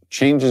also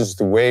changes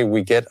the way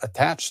we get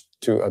attached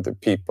to other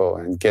people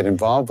and get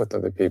involved with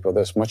other people.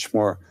 There's much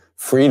more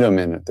freedom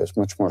in it. There's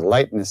much more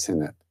lightness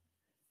in it.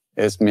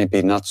 It's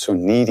maybe not so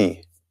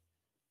needy.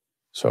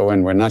 So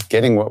when we're not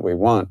getting what we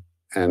want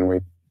and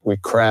we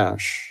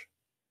crash,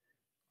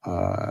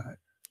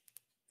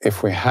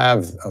 if we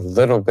have a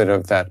little bit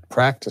of that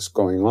practice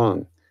going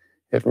on,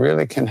 it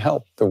really can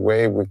help the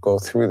way we go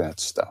through that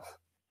stuff.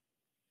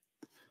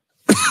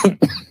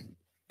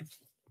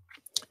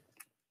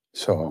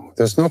 So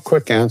there's no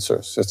quick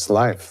answers. It's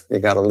life. You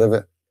got to live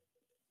it.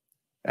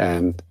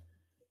 And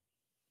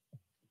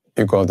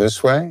you go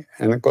this way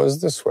and it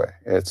goes this way.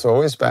 It's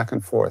always back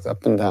and forth,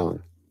 up and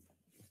down.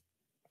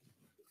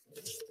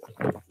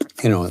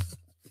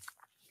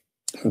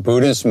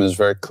 Buddhism is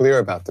very clear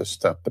about this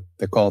stuff, but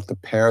they call it the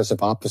pairs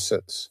of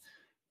opposites.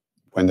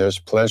 When there's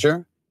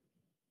pleasure,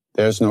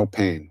 there's no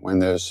pain. When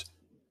there's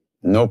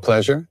no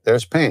pleasure,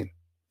 there's pain.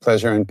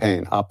 Pleasure and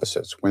pain,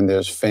 opposites. When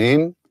there's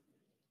fame,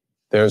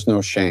 there's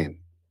no shame.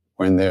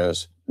 When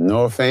there's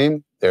no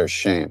fame, there's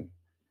shame.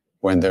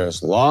 When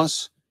there's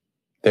loss,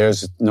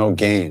 there's no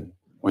gain.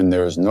 When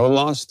there's no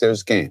loss,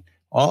 there's gain.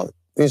 All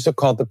these are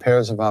called the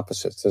pairs of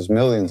opposites. There's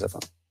millions of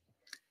them.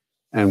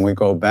 And we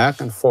go back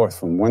and forth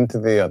from one to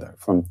the other,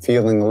 from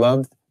feeling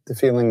loved to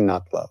feeling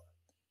not loved,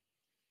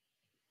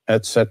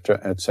 etc.,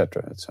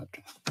 etc.,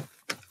 etc.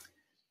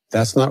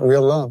 That's not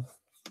real love.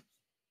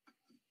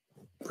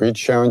 Read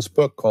Sharon's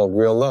book called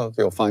Real Love.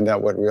 You'll find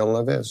out what real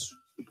love is.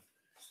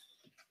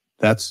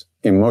 That's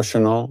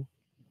emotional.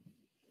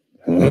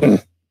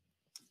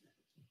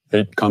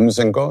 It comes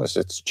and goes.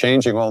 It's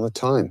changing all the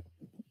time.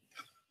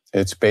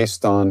 It's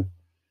based on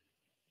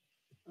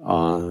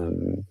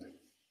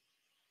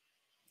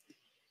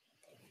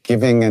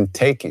giving and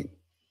taking.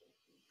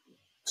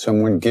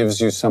 Someone gives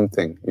you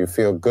something, you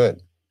feel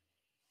good.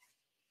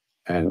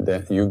 And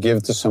then you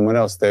give to someone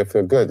else, they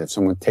feel good. If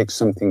someone takes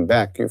something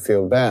back, you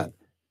feel bad.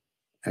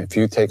 If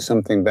you take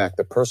something back,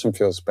 the person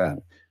feels bad.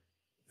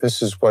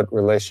 This is what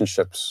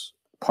relationships,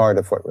 part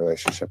of what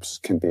relationships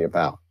can be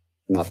about.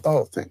 Not the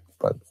whole thing,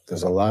 but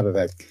there's a lot of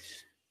that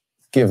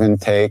give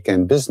and take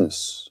and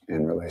business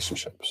in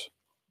relationships.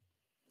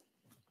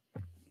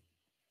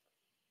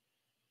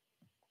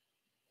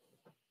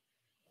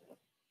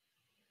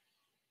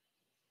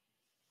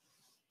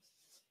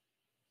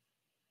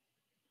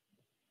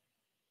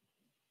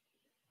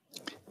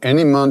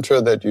 Any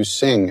mantra that you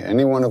sing,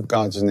 any one of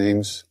God's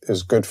names,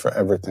 is good for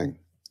everything.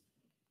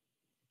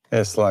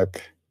 It's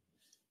like,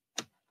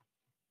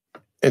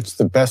 it's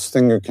the best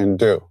thing you can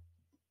do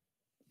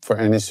for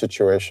any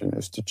situation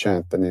is to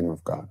chant the name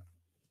of God.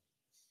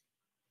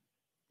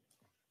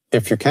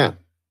 If you can.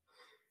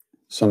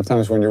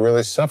 Sometimes when you're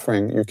really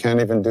suffering, you can't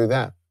even do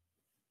that.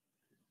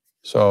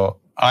 So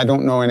I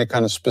don't know any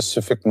kind of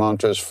specific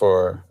mantras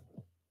for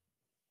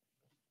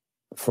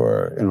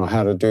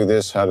how to do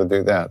this, how to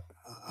do that.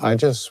 I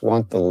just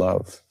want the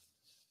love.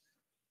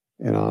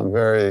 I'm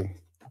very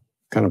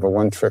kind of a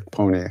one-trick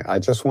pony. I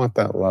just want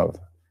that love.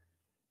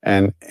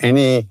 And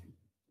any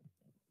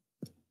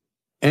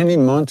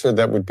mantra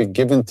that would be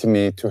given to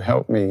me to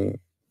help me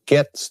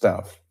get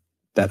stuff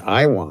that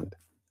I want,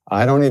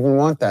 I don't even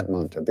want that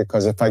mantra,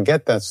 because if I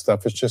get that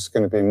stuff, it's just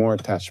going to be more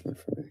attachment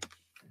for me.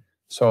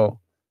 So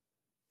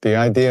the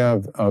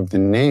idea of the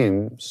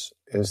names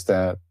is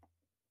that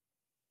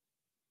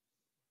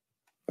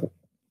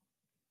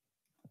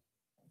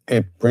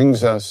it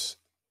brings us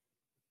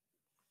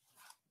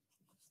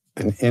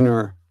an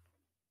inner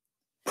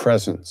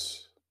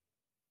presence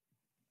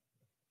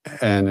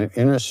and an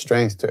inner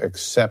strength to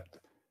accept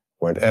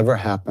whatever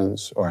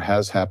happens or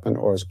has happened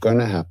or is going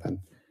to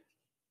happen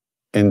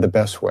in the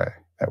best way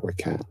that we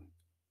can.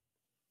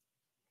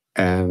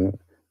 And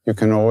you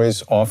can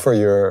always offer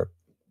your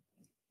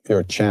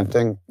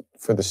chanting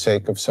for the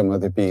sake of some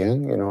other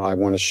being. I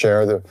want to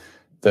share the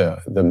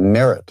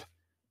merit,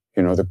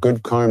 the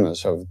good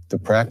karmas of the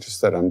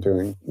practice that I'm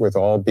doing with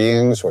all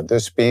beings or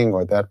this being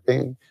or that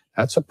being.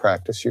 That's a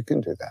practice. You can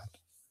do that.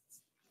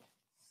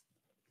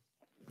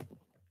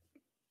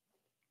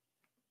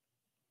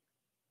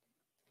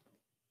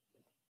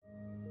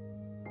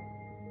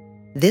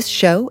 This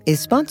show is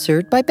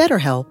sponsored by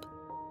BetterHelp.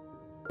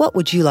 What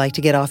would you like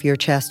to get off your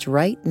chest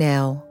right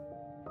now?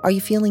 Are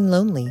you feeling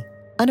lonely,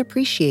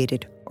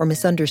 unappreciated, or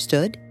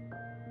misunderstood?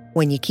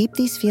 When you keep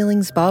these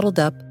feelings bottled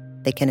up,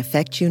 they can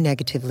affect you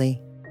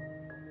negatively.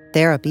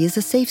 Therapy is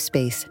a safe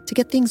space to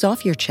get things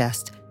off your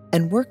chest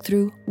and work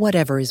through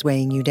whatever is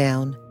weighing you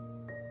down.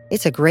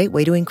 It's a great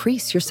way to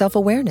increase your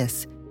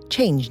self-awareness,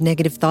 change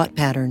negative thought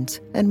patterns,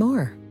 and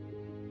more.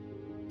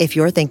 If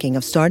you're thinking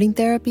of starting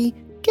therapy,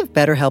 give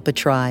BetterHelp a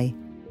try.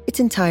 It's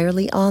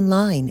entirely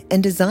online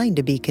and designed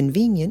to be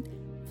convenient,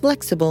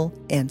 flexible,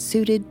 and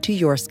suited to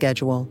your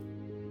schedule.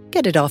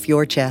 Get it off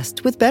your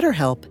chest with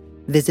BetterHelp.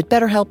 Visit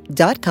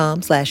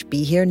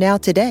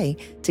BetterHelp.com/BeHereNow today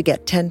to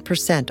get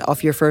 10%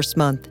 off your first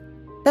month.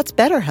 That's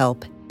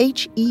BetterHelp,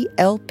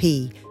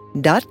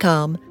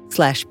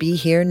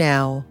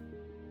 HELP.com/BeHereNow.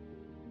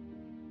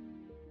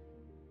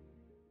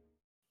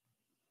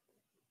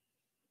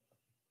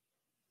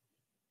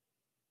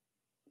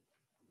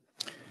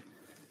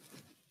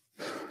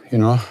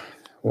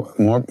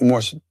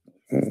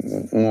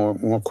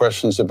 More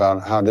questions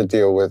about how to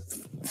deal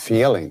with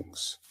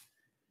feelings.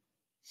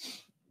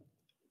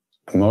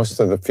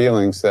 Most of the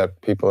feelings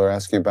that people are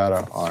asking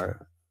about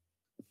are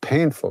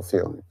painful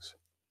feelings.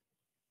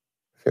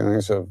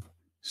 Feelings of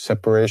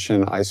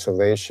separation,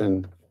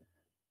 isolation,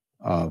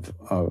 of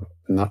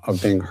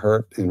being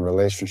hurt in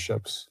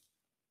relationships.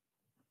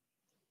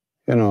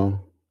 Where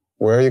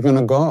are you going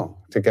to go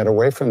to get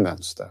away from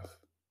that stuff?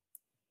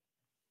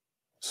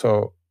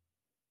 So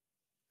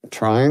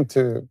trying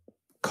to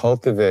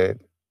cultivate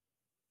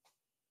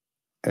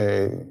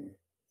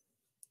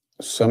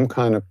some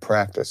kind of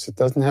practice. It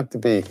doesn't have to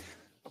be,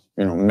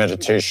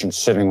 meditation,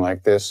 sitting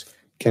like this.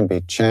 It can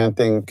be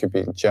chanting, it could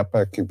be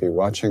japa, it can be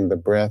watching the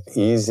breath,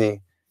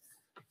 easy.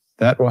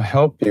 That will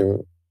help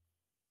you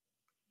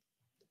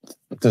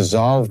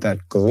dissolve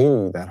that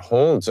glue that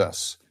holds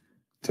us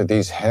to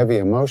these heavy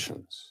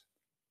emotions.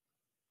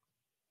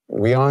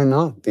 We are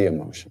not the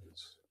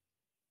emotions,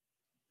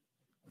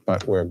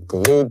 but we're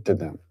glued to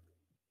them.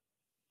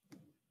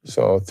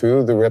 So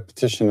through the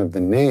repetition of the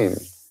name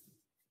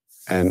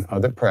and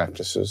other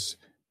practices,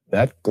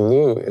 that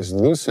glue is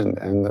loosened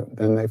and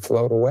then they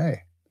float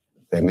away.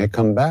 They may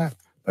come back,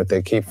 but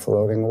they keep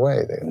floating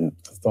away. The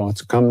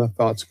thoughts come, the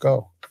thoughts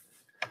go.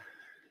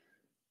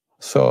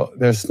 So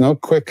there's no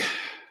quick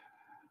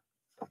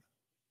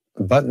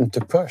button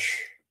to push.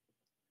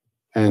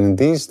 And in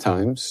these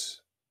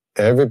times,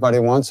 everybody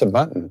wants a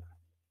button,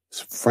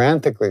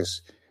 frantically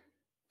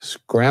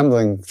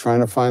scrambling, trying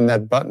to find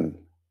that button.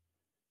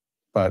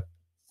 But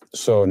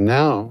so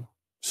now,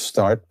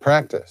 start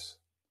practice.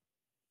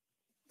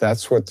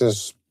 That's what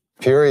this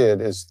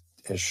period is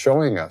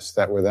showing us,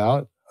 that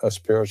without a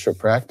spiritual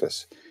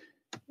practice,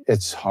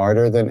 it's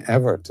harder than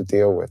ever to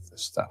deal with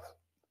this stuff.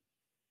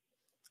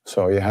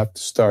 So you have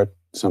to start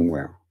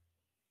somewhere.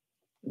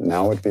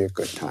 Now would be a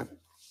good time.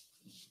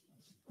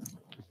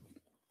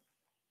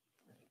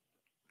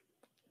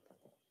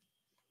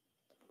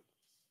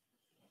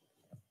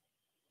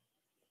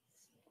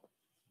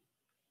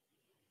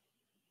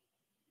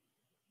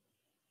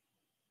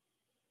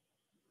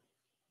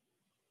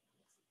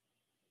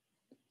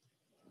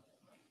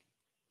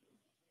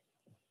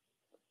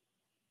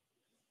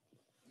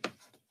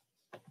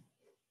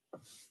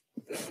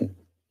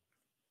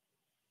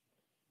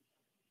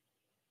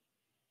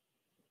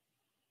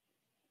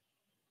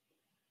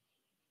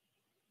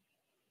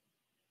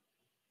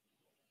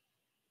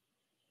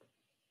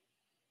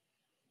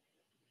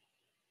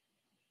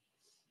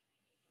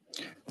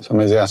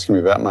 Somebody's asking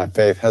me about my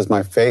faith. Has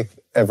my faith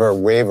ever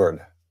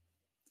wavered?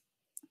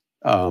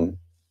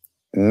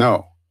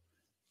 No.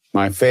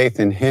 My faith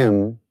in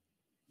him,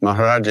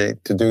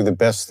 Maharaji, to do the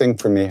best thing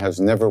for me has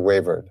never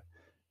wavered.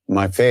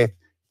 My faith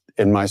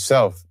in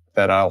myself,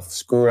 that I'll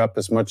screw up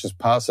as much as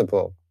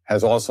possible,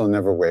 has also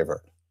never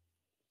wavered.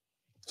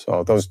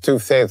 So those two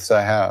faiths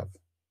I have,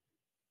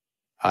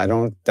 I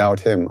don't doubt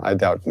him, I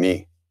doubt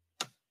me.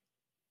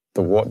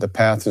 The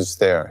path is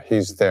there,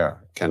 he's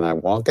there. Can I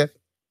walk it?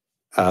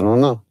 I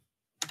don't know.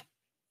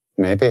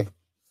 Maybe.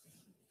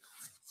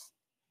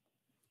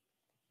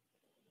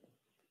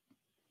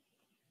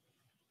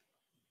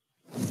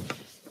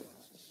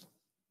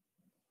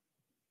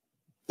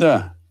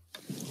 Yeah.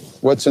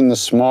 What's in the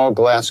small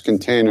glass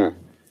container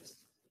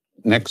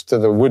next to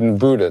the wooden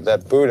Buddha?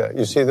 That Buddha,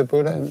 you see the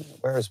Buddha?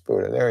 Where is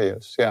Buddha? There he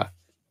is, yeah.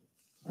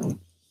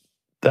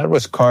 That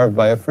was carved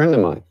by a friend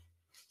of mine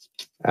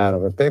out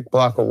of a big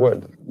block of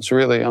wood. It's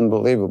really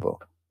unbelievable.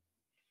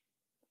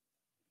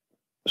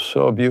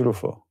 So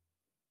beautiful.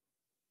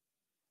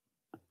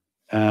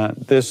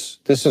 This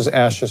is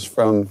ashes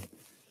from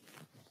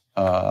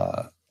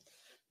the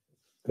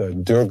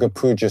Durga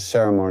Puja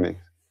ceremony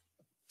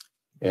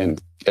at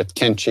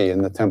Kenchi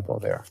in the temple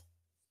there.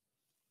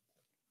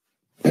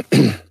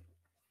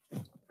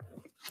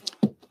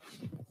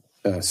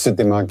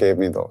 Siddhima gave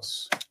me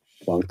those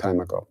a long time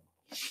ago.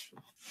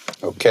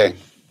 Okay.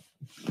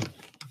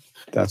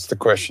 That's the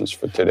questions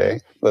for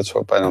today. Let's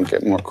hope I don't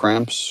get more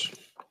cramps.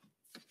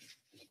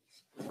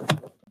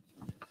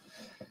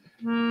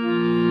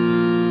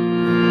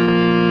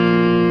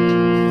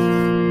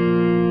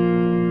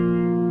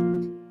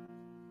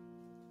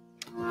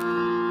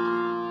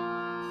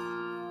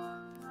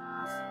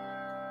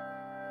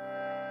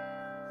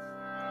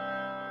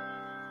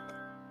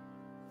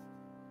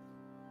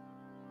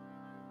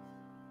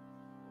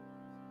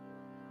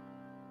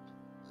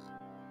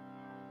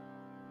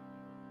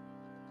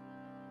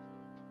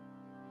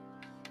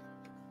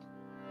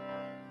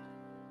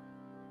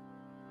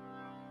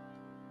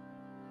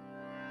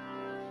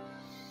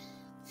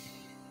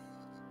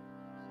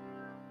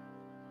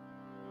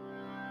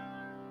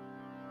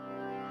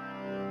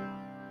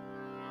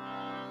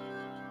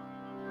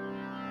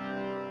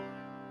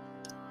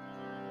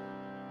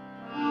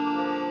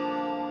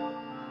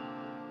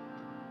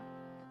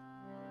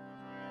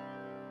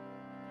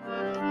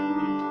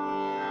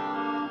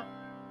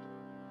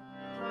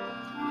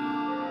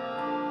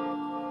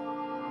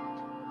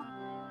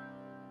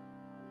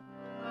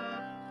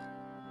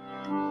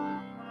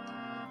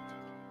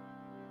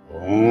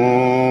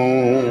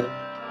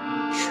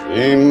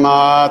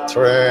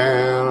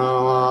 Matre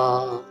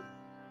Namah.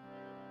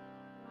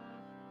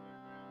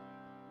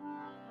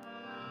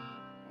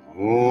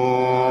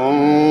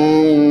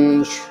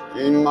 Om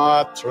Shri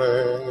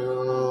Matre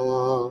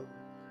Namah.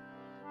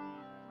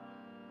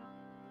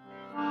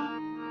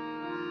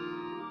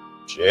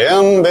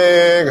 Jembe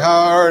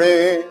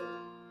Ghari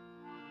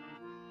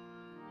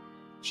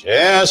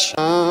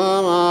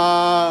Cheshama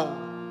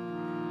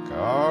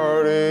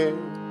Ghari.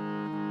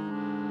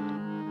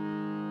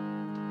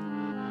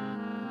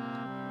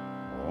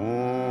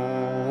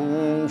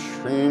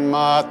 Shri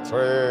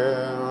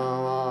Matre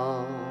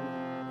Namah.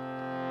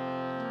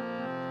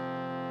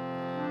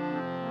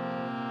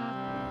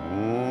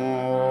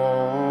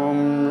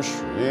 Om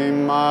Shri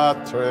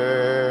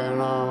Matre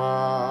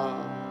Namah.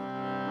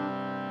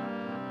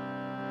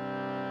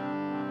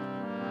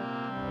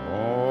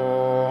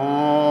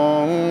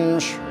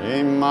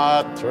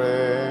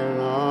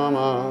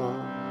 Namah.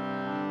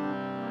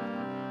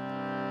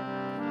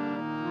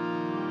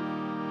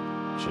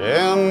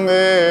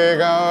 Jambe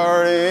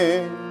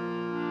Gauri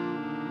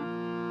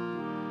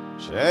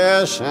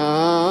Jai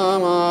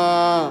Shama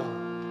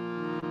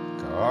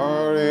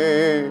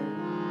Gauri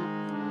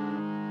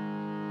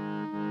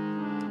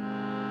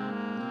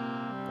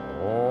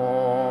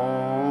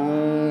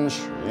Om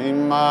Shri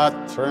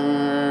Matre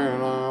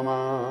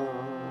Namah.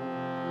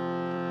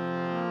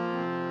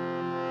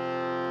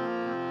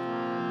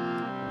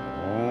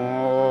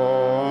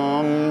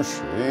 Om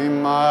Shri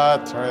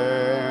Matre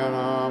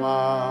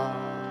Namah.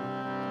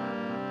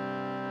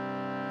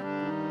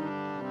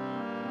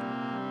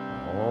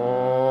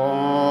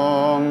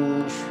 Om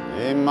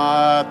Shri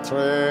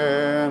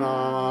Matre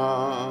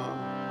Namah.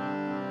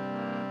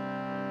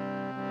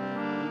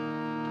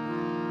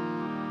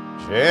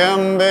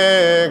 Jambe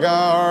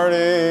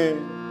Gauri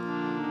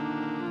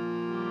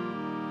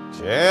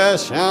Jai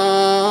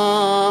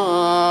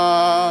Shama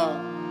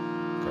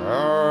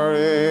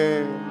Gauri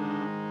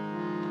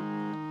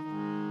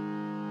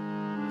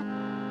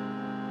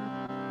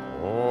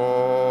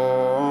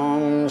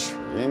Om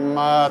Shri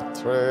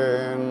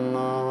Matre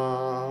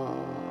Namah.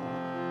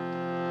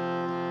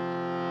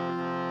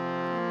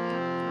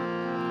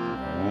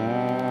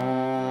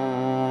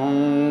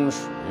 Om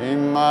Shri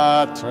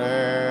Matre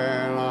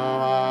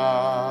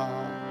Namah.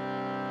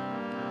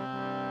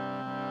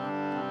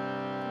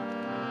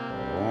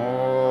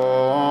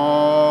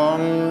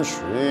 Om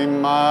Shri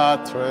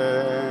Matre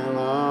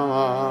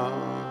Namah.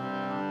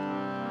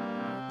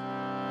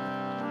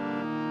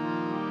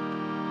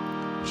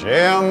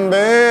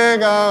 Jambe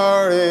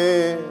Gauri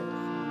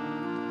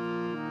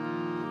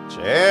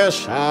Jai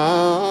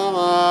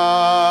Shama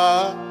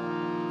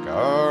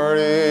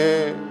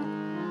Gauri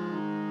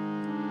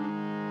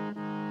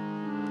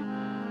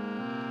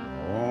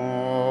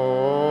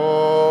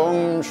Om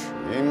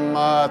Shri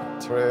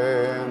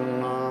Matre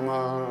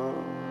Namah.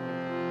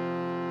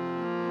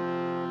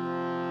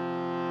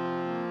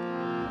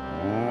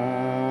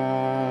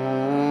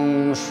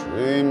 Om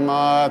Shri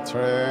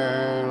Matre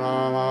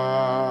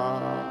Namah.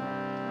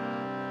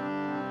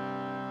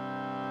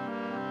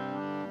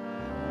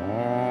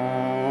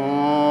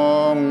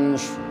 Om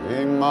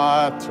Shri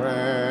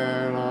Matre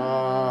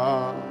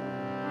Namah.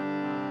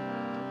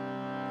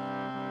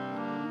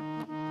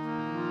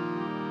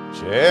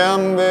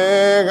 Jambe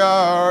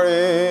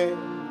Gauri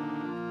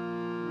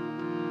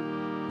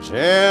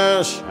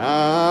Jai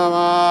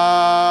Shama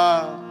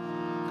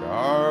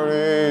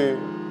Gauri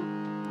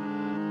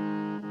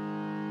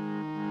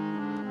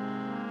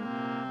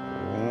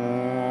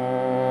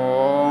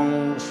Om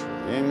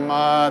Shri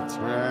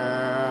Matre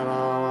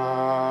Namah.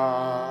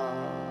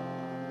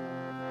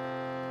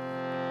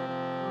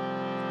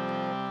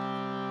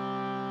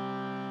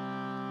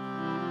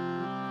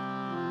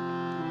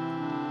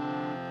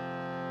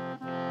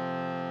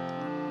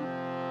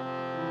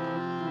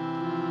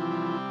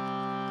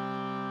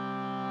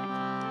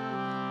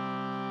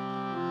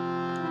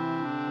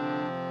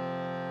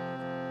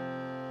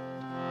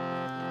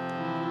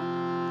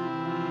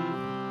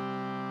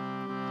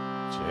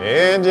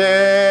 Jai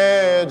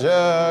Jai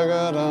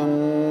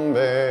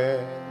Jagarambe.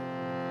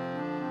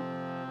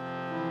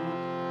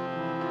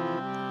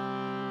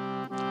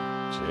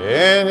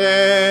 Jai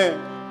Jai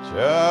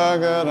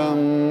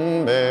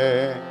Jagarambe.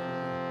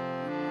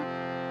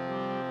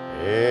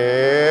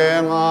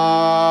 Hema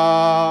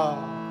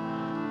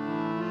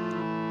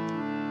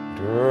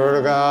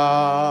Durga.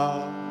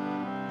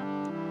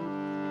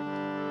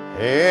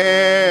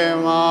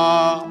 Hema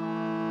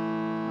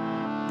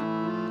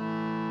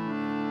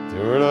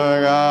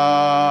Durga.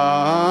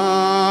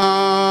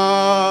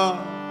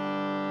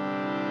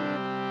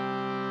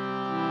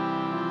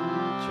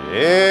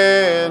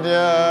 Jai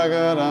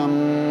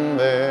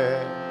Jagarambe.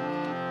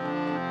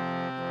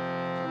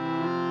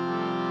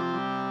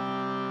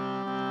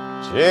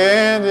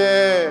 Jai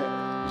Jai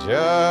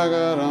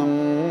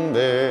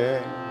Jagarambe.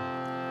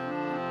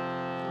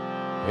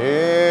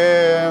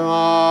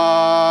 Hema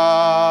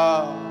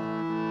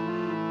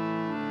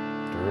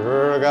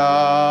Durga.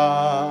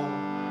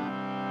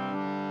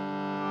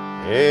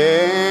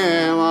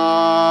 Hema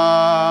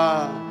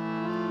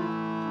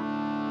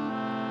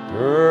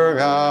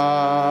Durga.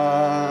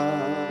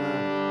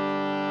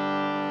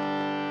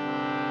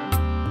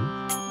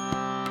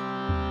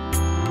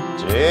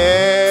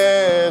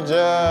 Jai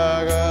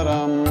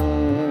Jagarambe.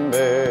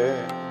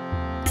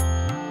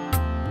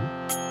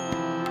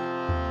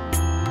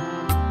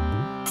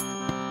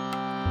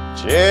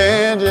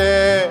 Jai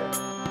Jai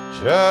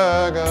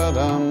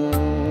Jagarambe.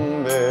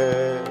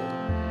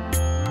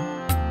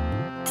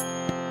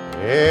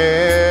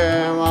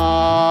 Hema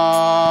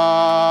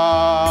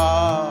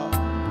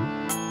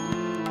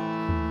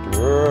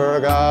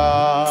Durga.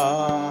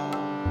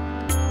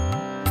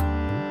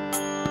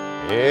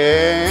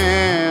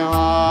 Hema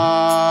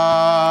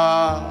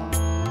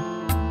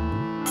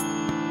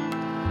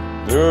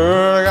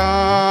Durga.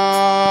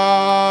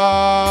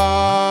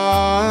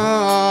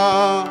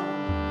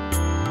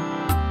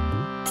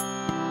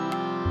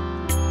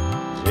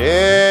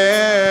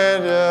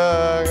 Jai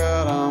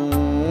Jagarambe.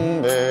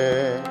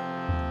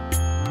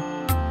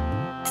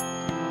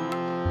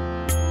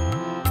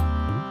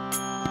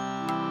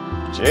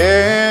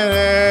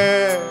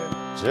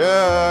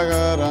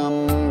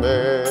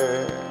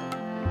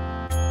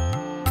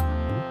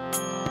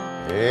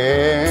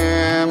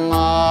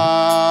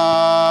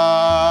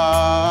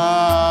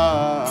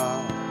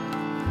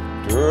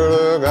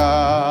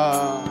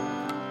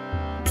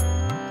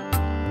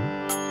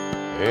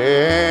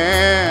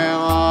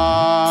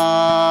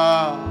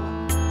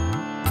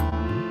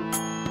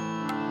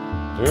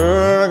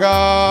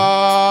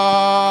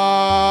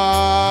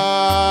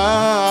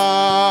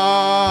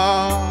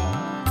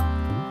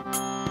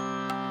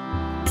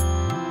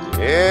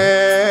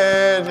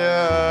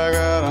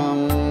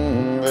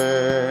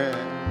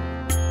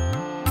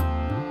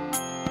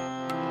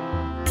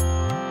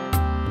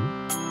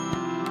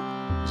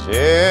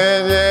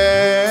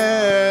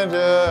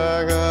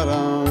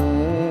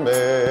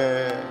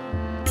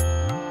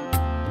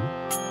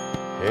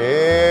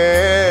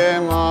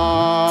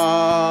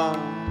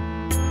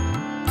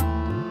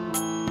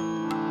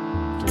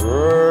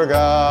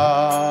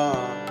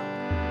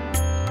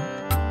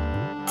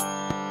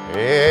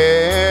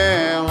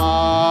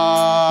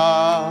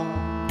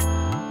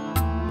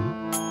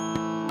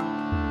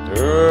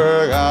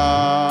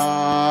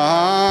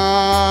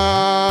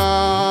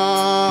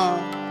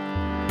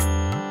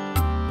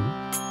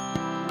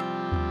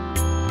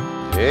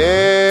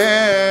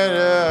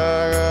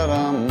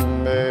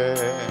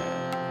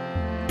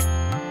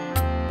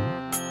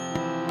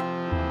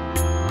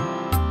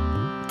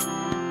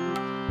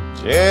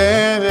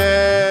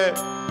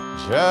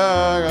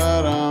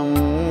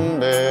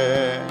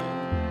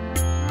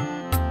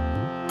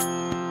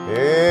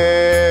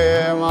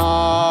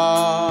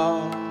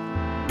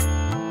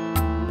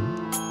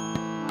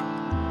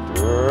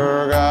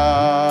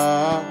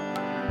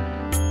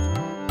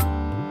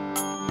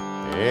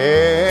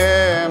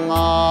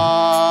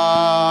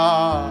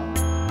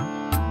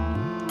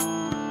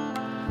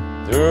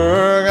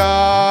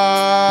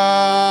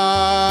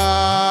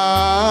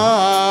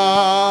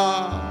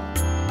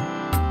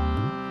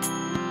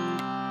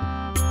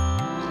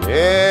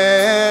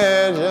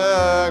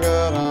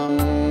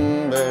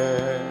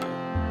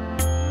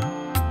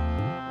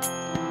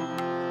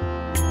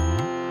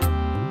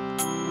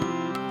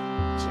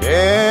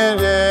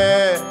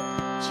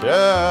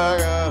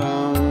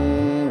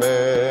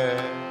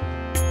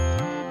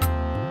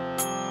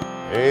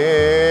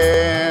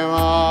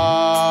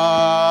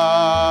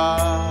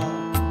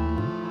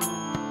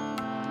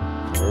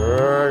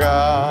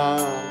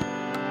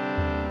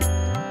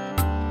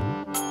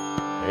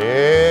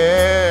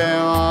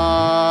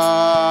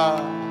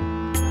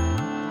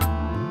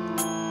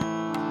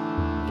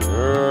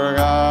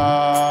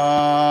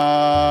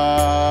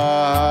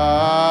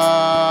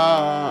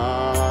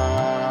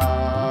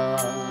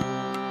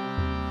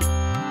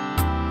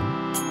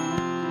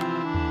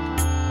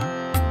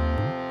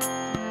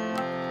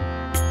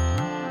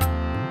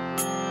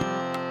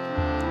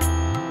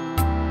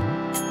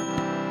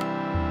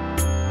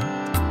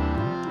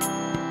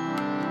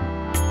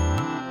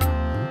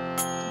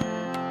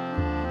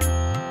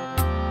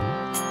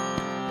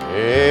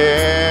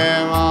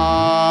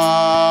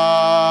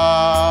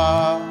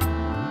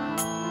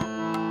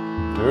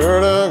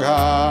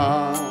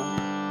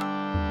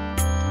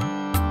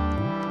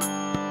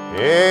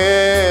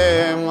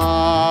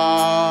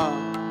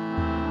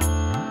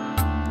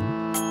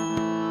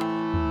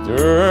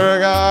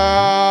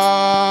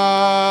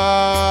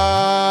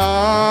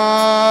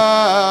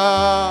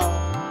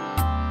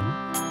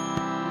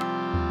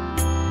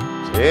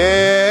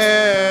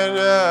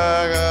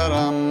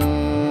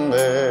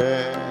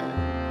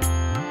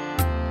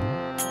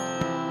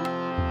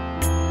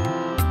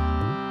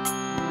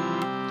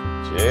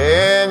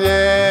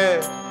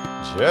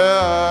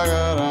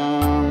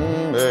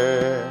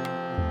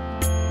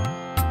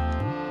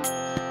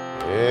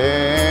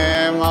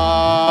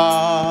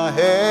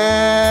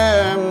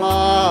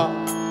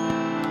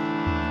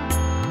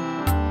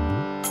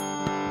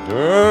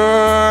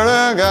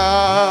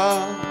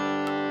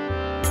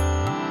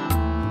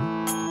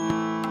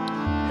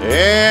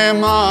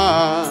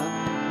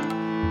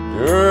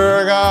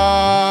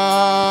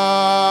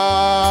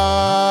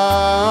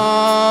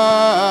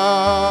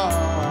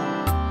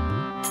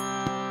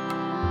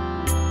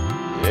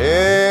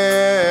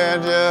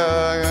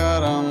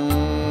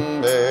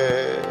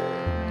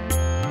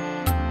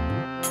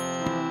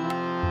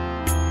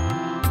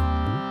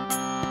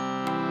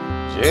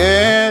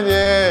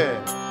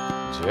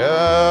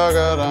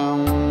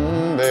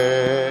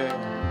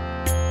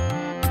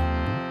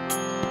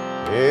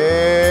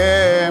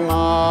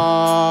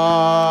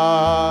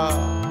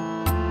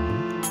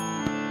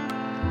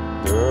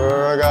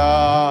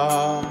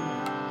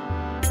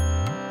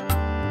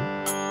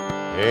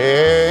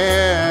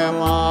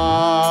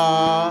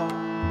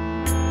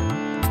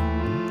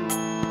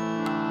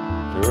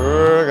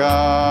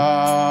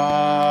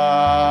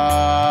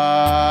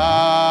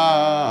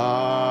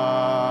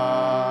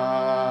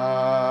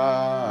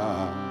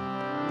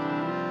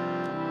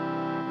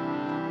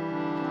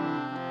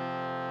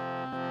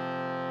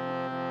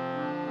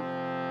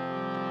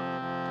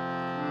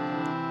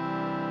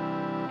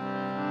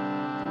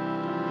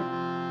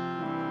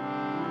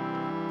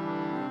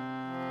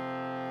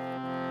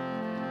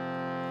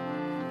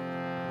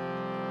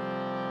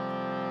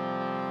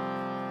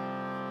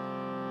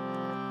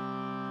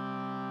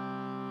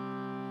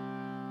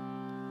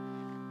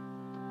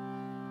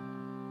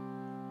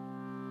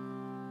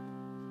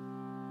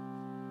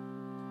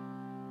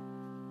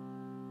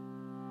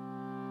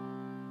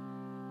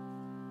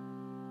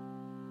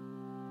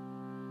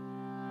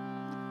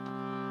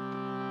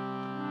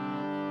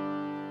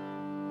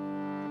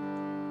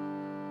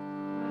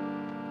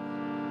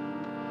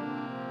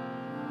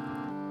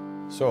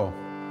 So,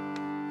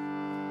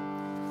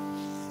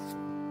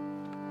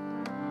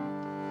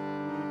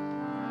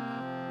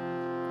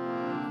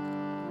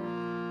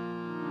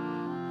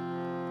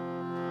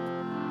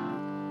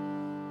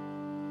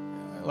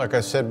 like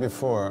I said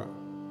before,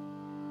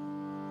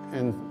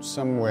 in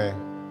some way,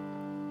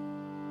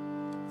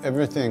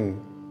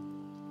 everything,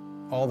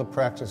 all the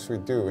practice we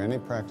do, any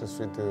practice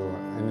we do,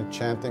 any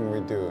chanting we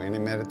do, any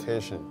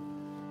meditation,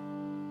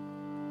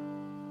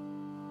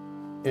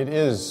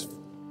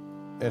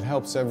 it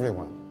helps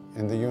everyone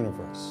in the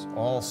universe,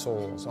 all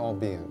souls, all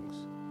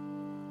beings,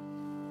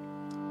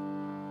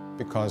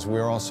 because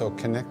we're also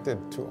connected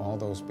to all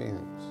those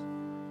beings.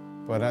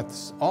 But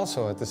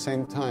also at the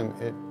same time,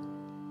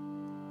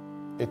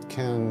 it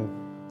can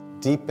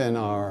deepen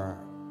our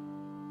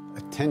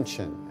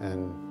attention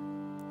and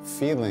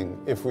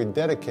feeling if we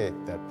dedicate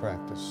that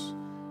practice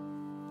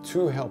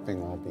to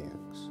helping all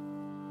beings.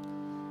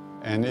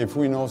 And if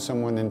we know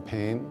someone in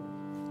pain,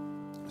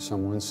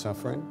 someone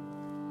suffering,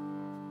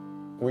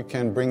 we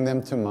can bring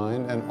them to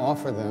mind and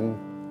offer them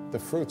the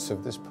fruits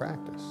of this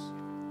practice,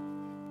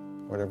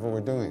 whatever we're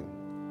doing.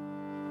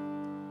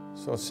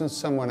 So since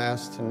someone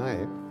asked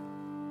tonight,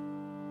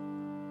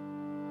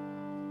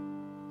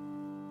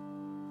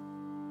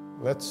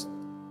 let's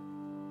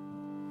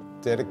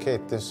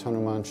dedicate this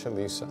Hanuman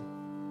Chalisa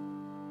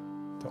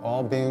to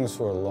all beings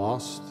who are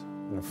lost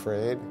and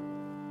afraid,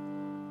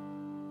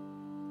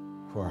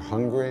 who are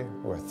hungry,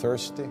 who are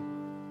thirsty,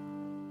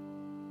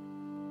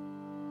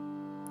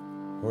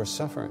 who are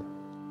suffering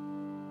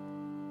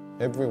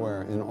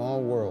everywhere in all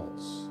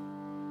worlds.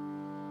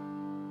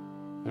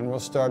 And we'll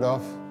start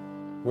off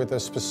with a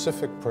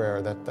specific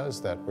prayer that does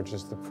that, which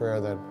is the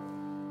prayer that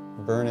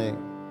Bernie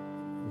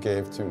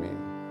gave to me,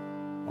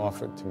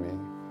 offered to me,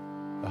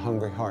 the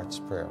Hungry Hearts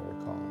Prayer,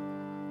 we call it.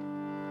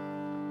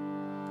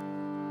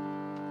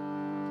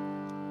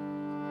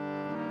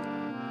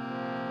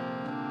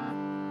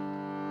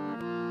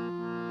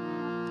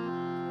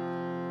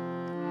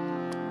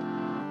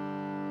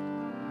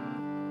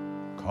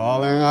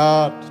 Calling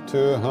out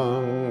to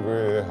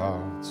hungry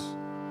hearts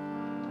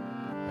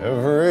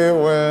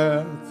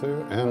everywhere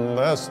through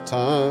endless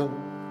time.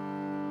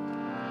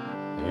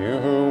 You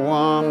who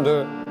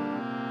wander,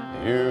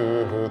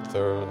 you who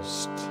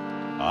thirst,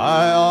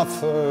 I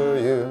offer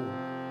you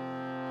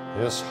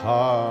this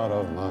heart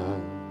of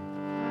mine.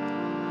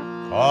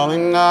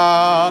 Calling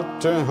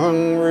out to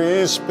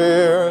hungry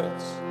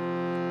spirits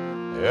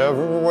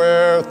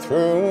everywhere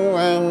through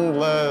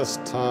endless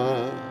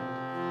time.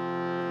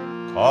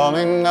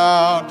 Calling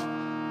out to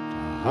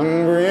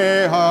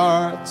hungry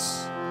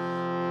hearts,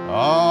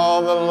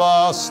 all the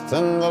lost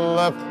and the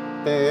left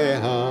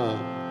behind.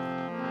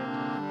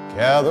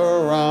 Gather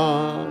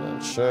around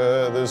and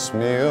share this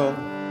meal,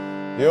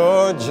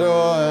 your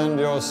joy and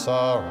your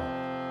sorrow,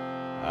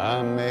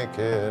 I make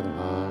it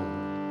mine.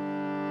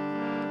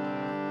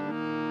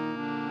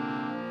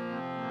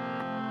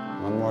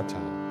 One more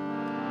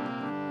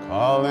time.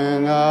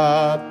 Calling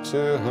out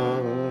to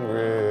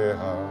hungry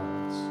hearts,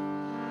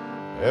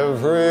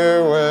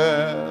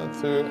 everywhere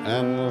through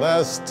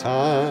endless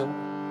time.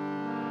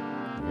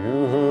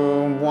 You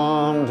who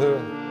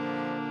wander,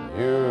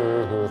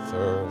 you who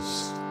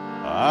thirst,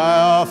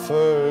 I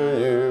offer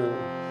you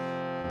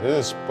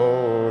this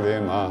body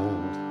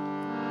mind.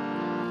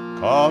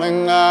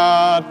 Calling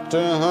out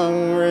to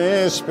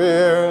hungry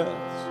spirits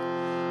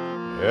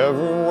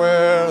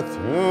everywhere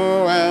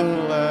through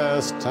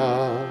endless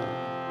time.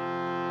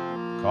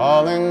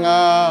 Calling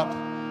out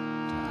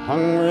to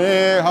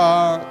hungry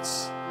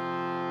hearts,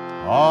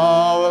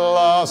 all the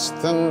lost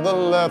and the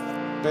left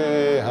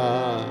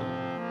behind.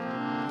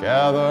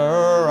 Gather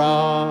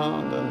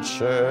around and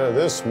share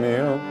this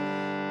meal,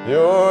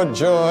 your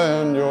joy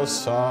and your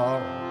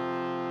sorrow,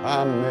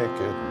 I make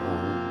it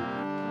mine.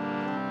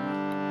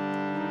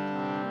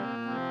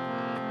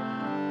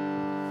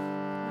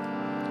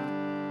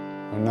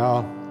 And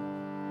now,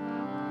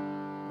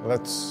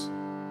 let's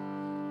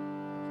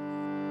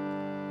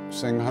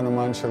sing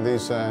Hanuman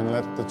Chalisa and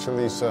let the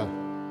Chalisa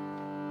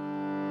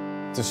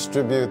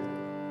distribute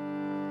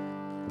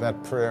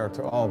that prayer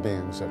to all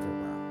beings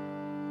everywhere.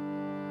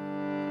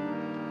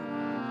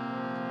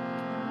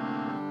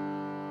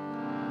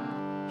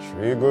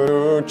 Shri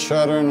Guru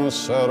Charana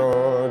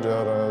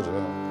Saroja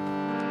Raja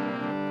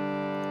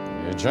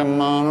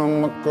Nijamanu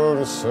Makur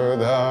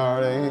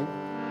Sudhari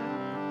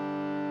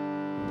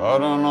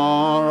Bharana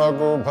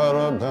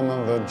Raghubhara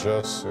Bhimala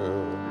Jasu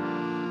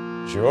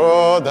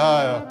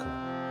Jodhayak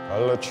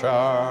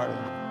Kalachari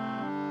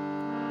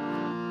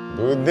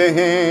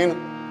Buddhihin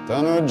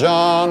Tanu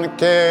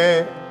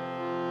Janke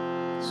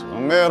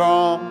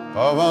Sumiram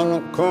Pavan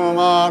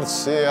Kumar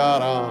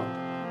Siaram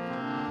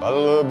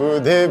Balla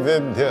Buddhi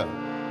Vidya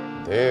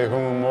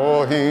Dehu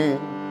Mohi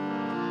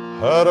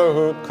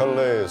Harahu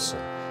Kalesa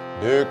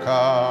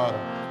Dukara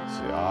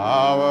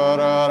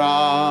Syavara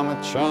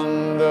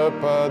Ramachandra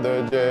Pada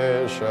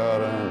Jaya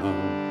Sharanam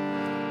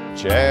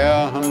Jaya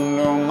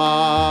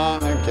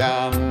Hanuman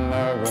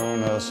Gyana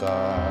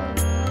Gunasar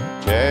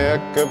Jaya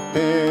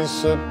Kapi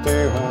Sati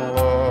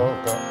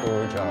Loka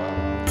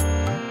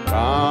Ujara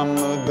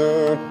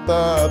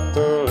Ramaduta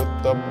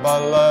Tulita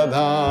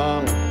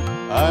Baladham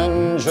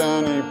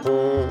Anjani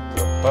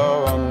Putra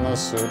Pavana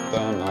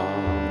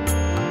Sutanam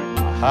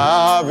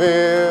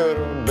Mahavir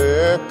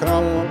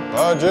Bikram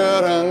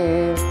Pajaran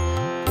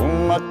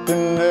Kumati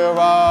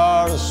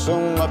Nivar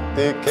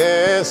Sumati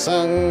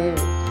Kesang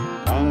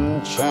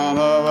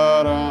Kanchana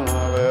Varana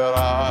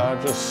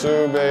Viraja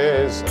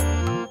Subesa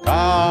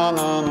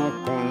Kanana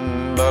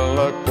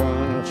Kundala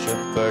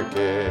Kunchita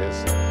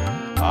Kesa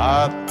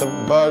At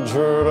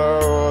Bajura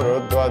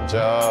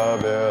Dvaja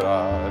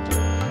Viraja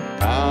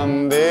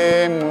Kande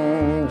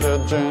Munja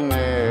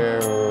Jane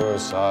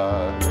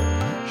Usaj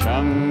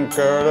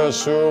Shankara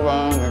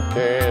Suvana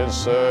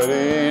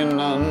Kesari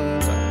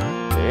Nanda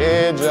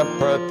Teja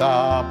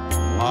Pratap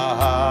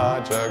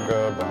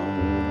Mahajagabam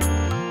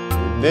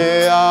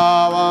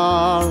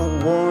Deyavan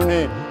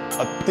Guni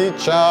Ati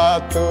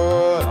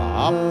Chatur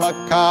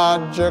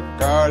Amakaj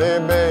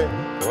Karibe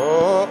O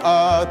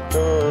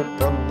Atur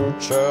Prabhu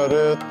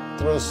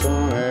Charitra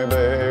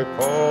Sunebe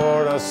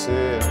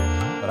Korasi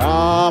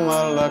Rama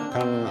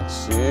Lakshmana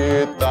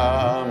Sita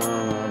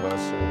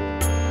Manavasi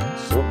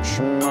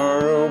Sukshma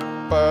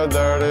Rupa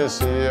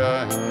Darisiya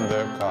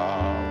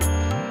Hindakav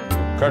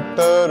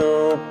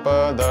Katarupa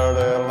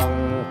Dare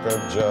Lanka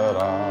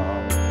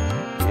Jarav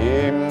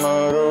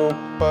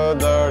Himarupa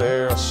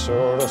Dare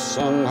Asura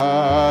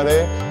Sanhare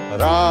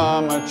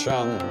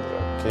Ramachandra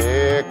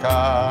Ke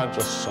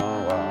Kaja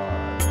Samvar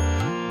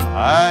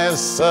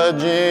Aisa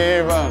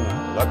Jivana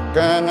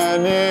Lakana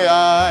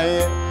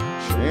Niyaya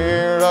Shri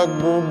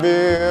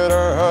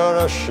Raghubira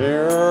Hara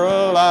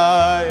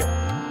Shiralai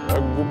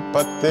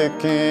Raghupati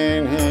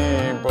Kinhi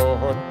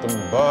Bohut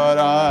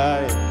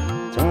Barai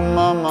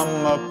Tuma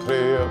Mama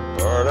Priya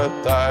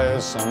Bharatai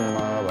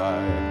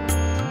Samavai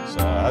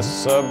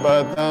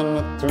Sasabhadan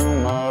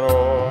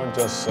Tumaro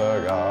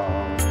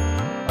Jasagam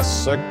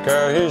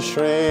Asakahi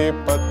Shri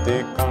Pati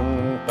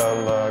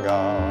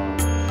Kantalagam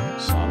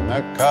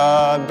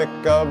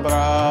Sanakadika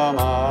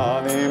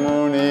Brahmani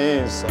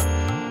Munisa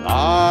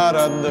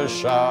Narada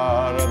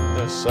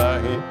Sharada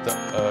Sahita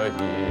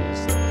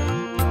Ahisa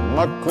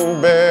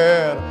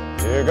Makuber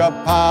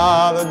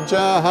Yigapala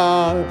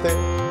Jahante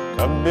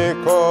Kabhi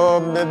ko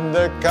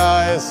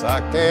bidkai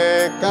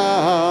sake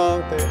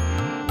kahante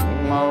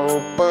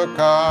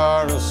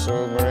Maupakar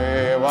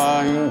Sugreva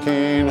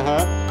Inkinha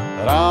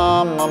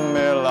Rama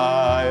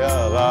Milaya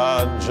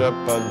Raja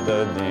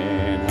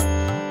Padadina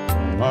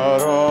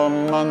Maro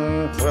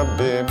Mantra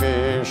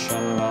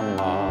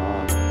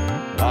Bibhishanaman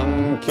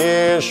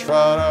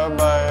Lankeshwara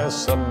Bhai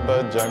Sabba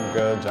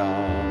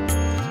Jagajan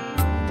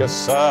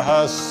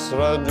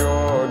Kasahasra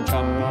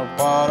Jojana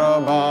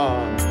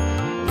Paravan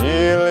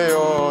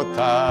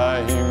Ilyota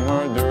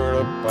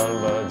Himurdura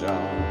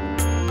Palajan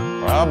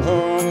Prabhu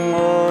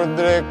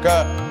Mudrika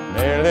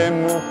Nele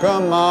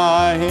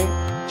Mukamahi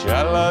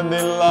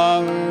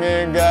Chaladilange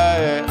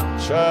Gaye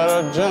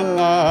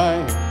Charajanai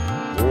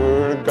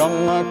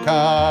Durgama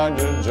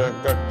Kaja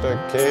Jagata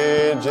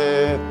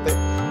Kejete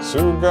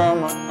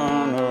Sugama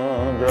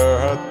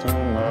Anugraha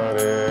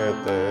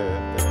Tumarete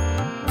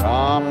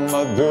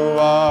Rama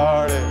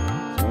Duvare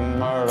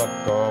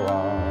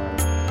Tumarakavare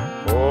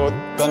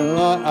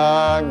Utana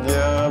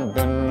Agya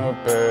Binu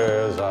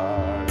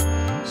Pezar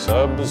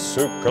Sab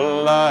Sukh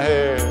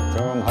Lahe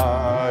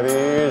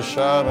Tumhari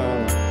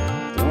Sharan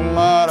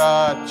Tumhara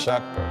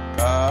Chakra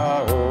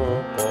Kahu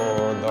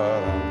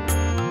Kodaran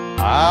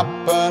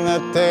Apana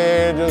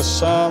Teja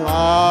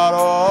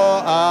Samaro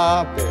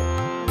Ape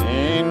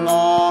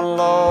Inon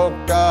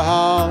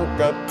Lokaham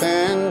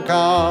Katin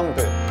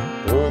Kampe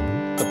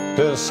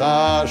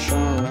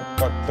Uttasashan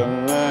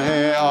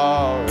Katanahe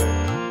Ave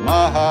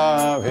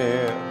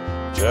Mahavir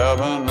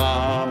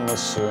Javanama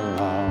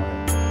Sunai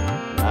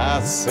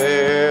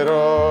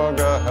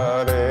Naseroga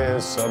Hare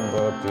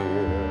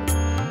Sabapir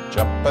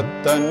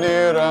Chapata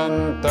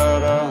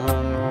Nirantara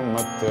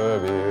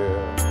Hanumatavir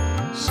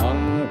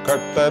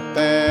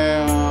Sankatate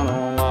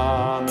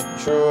Hanuman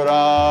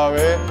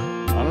Churave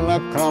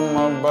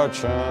Anakrama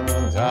Bachana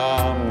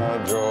Dhyana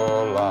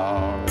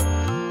Jolave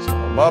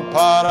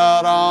Sabapara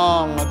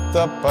Rama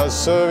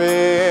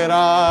Tapasvi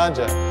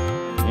Raja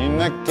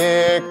Inake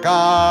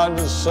Kaj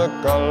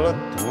Sakal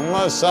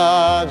Tuma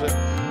Saja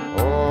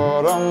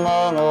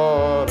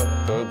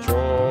Oramanorata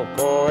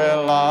Joko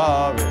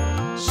Elave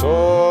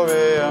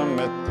Sove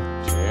Amit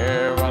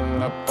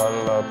Jivana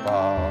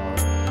Palapar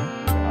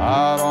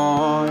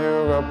Aron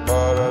Yuga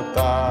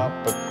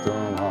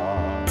Paratapatuma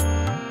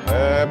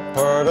He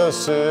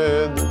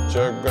Parasid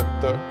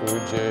Jagata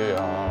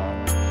Ujayan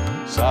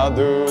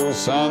Sadhu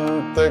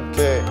Santa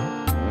Ke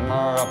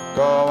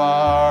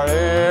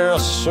Marakavari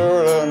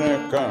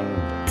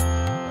Asuranikanda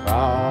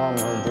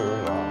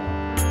Ramadula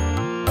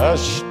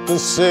Ashta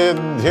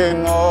Siddhi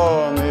no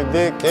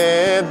Nidike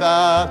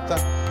Data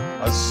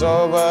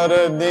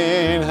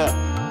Asovaradina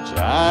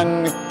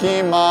Janki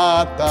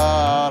Mata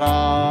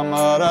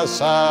Rama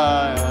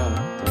Rasayan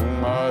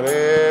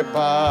Tumare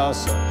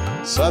Pasa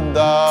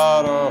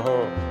Sadaro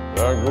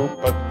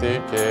Raghupati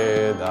Ke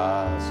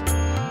Das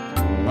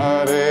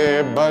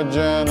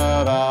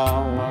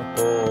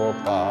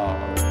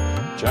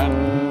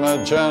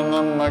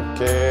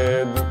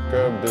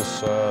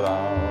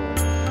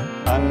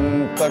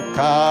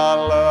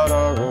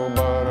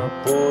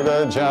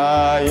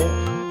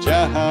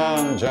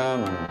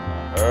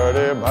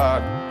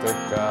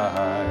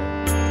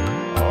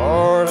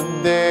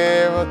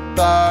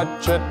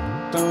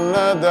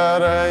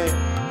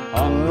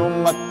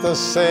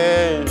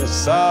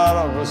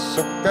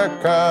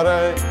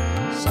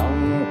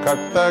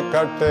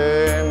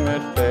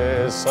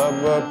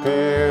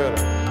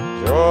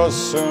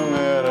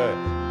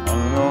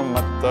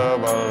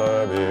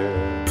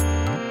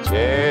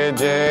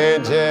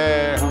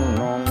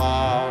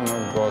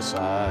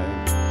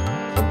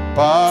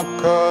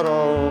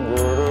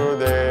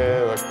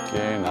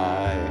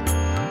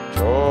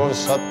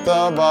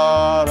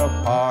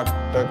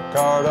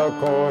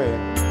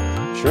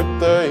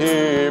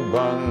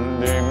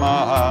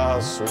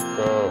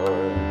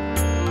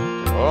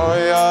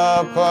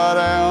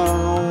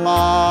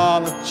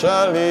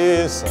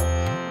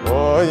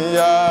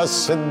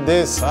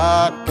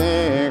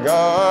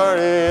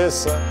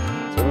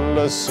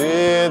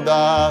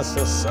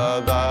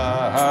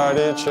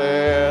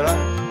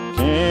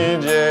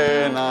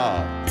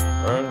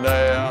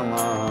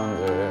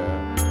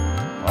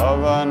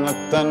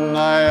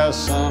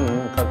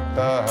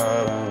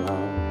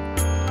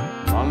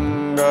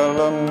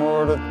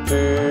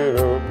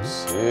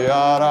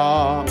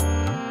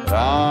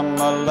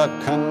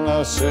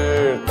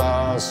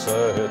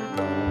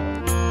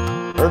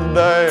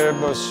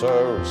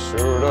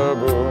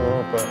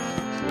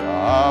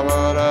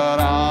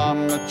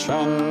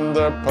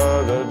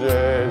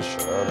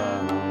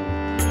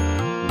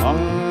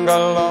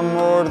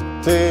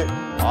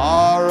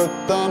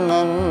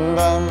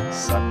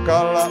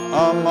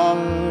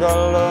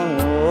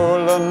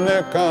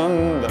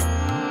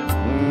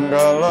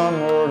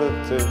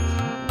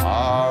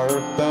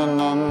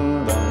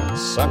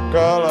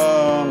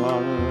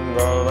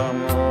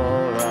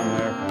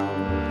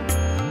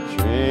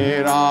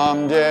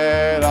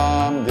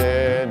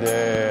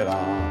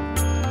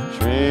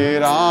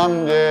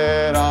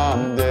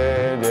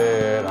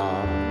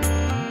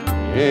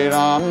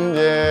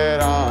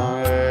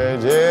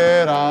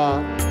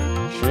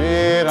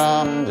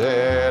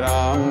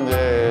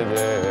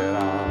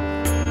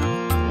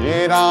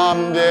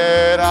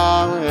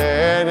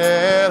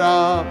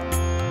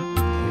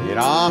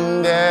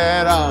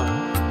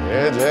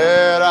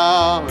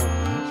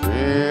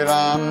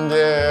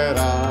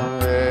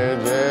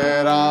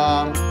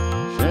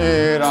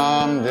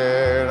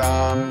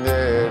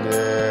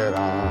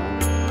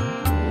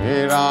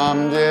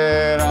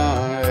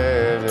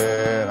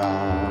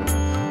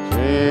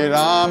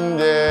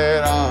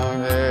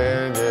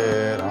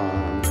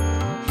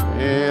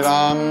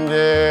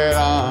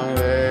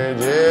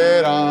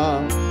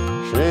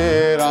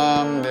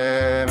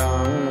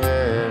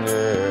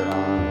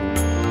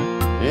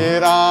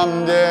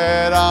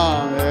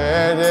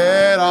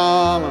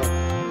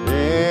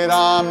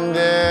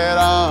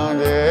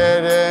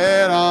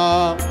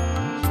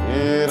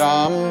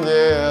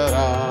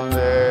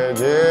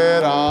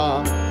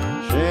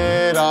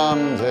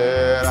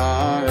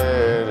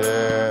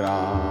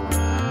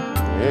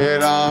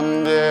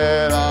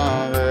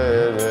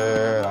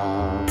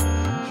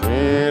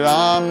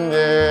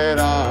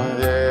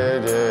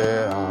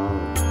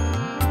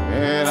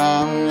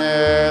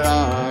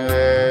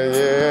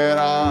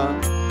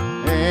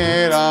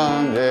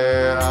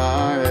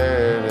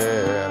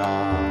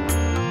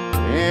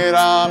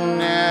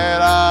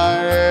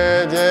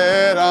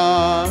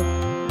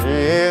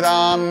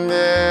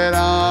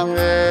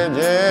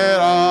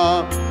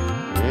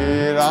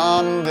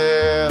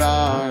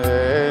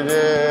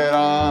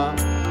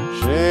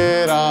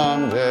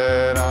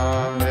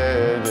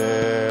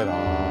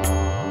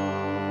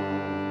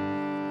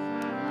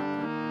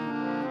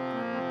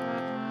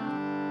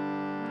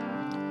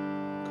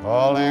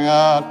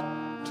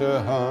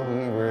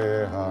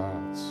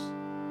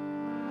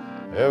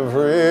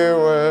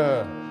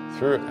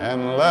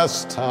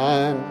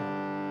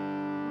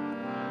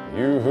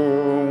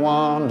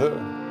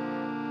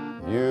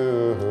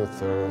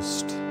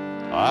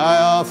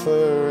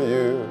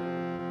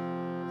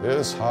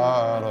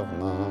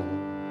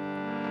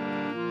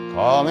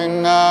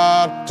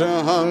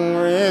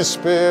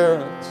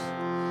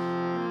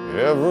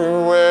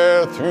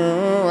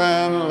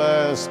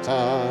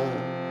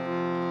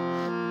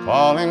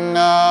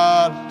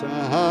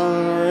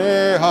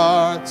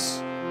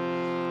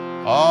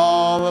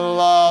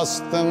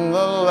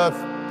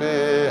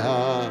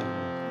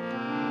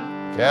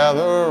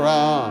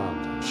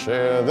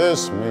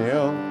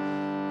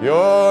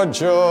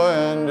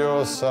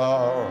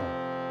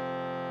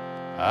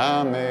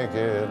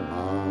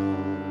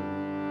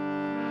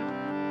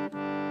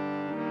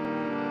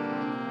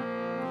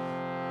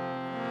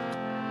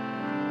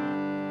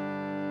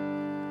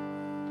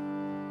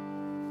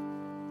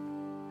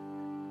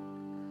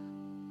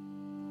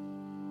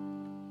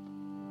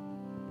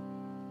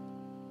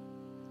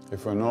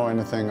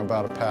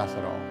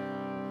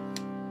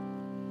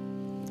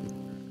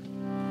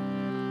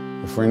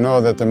if we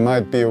know that there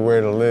might be a way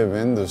to live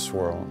in this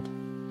world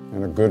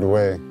in a good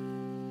way,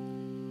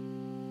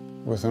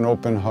 with an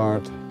open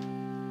heart,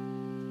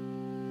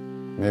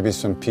 maybe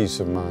some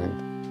peace of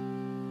mind,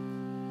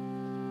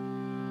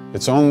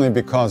 it's only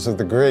because of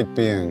the great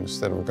beings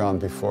that have gone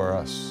before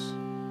us.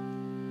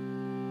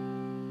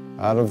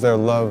 Out of their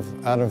love,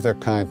 out of their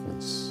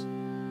kindness,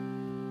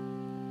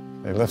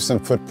 they left some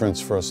footprints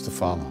for us to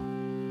follow.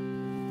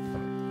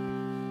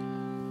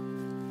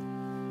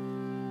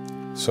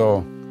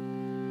 So,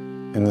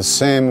 in the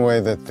same way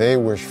that they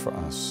wish for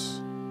us,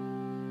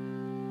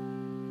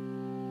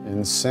 in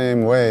the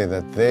same way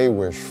that they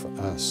wish for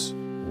us,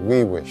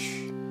 we wish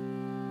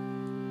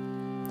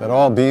that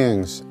all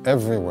beings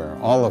everywhere,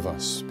 all of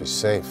us, be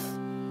safe,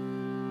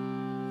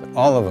 that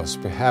all of us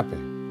be happy,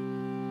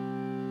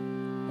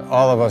 that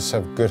all of us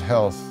have good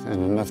health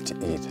and enough to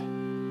eat.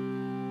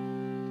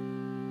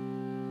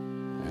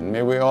 And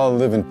may we all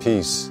live in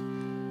peace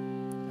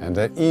and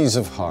at ease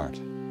of heart,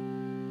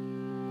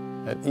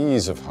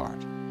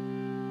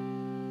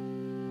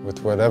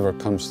 with whatever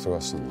comes to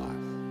us in life.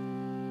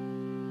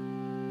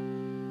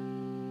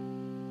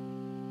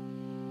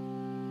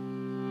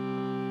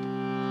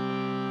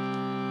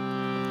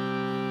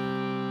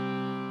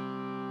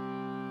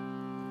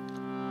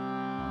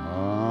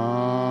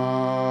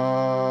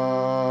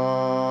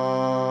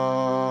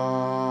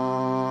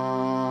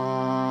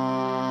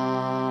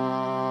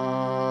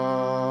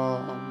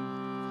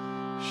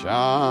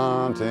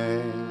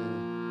 Shanti,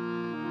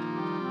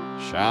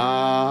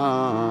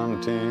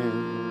 Shanti,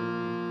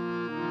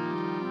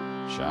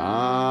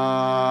 Shanti.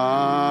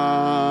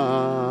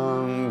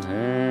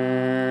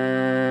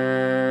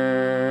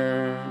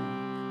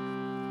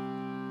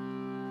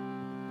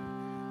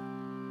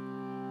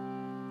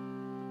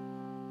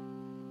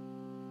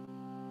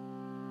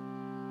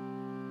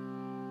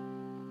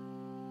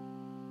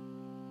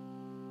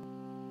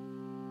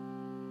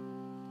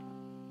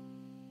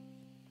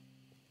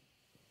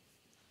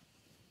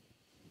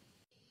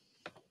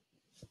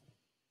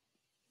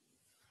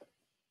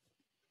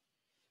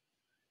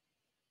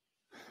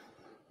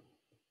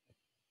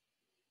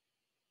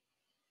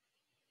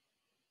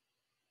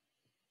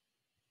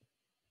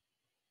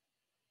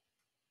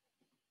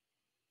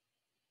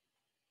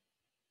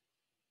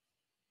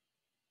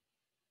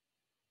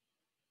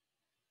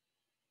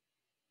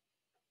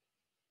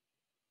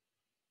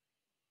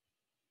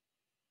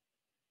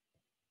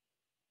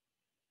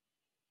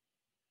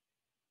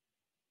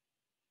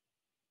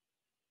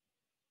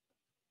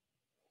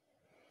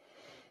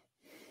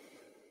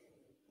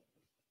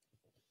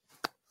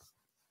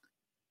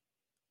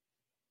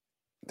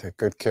 Take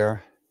good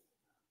care.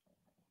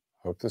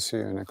 Hope to see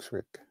you next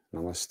week.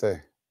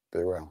 Namaste.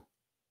 Be well.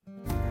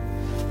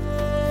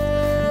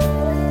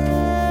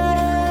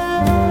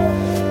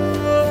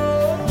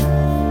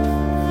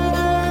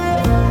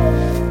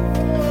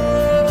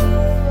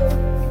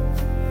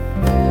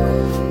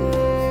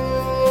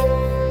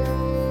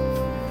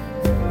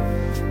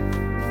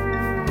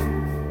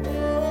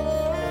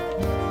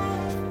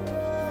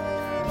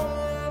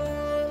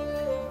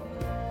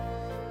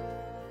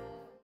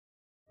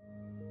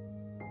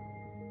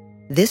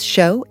 This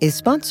show is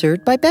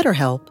sponsored by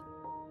BetterHelp.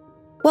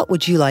 What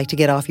would you like to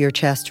get off your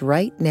chest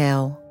right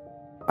now?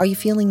 Are you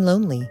feeling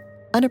lonely,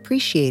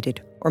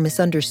 unappreciated, or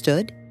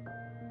misunderstood?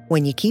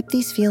 When you keep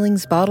these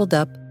feelings bottled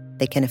up,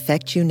 they can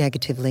affect you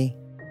negatively.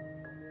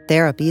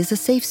 Therapy is a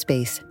safe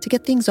space to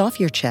get things off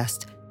your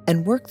chest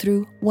and work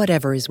through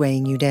whatever is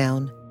weighing you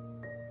down.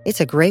 It's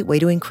a great way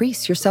to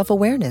increase your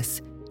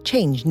self-awareness,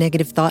 change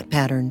negative thought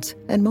patterns,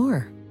 and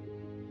more.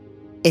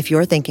 If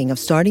you're thinking of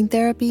starting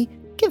therapy,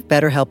 give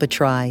BetterHelp a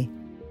try.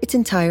 It's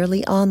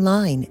entirely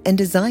online and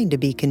designed to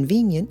be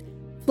convenient,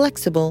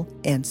 flexible,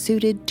 and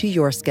suited to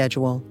your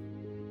schedule.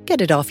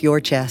 Get it off your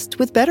chest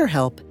with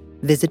BetterHelp.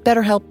 Visit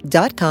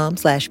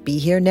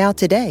BetterHelp.com/BeHereNow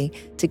today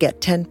to get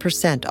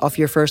 10% off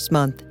your first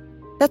month.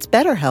 That's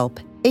BetterHelp,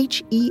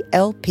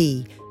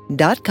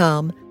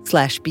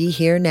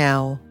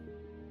 HELP.com/BeHereNow.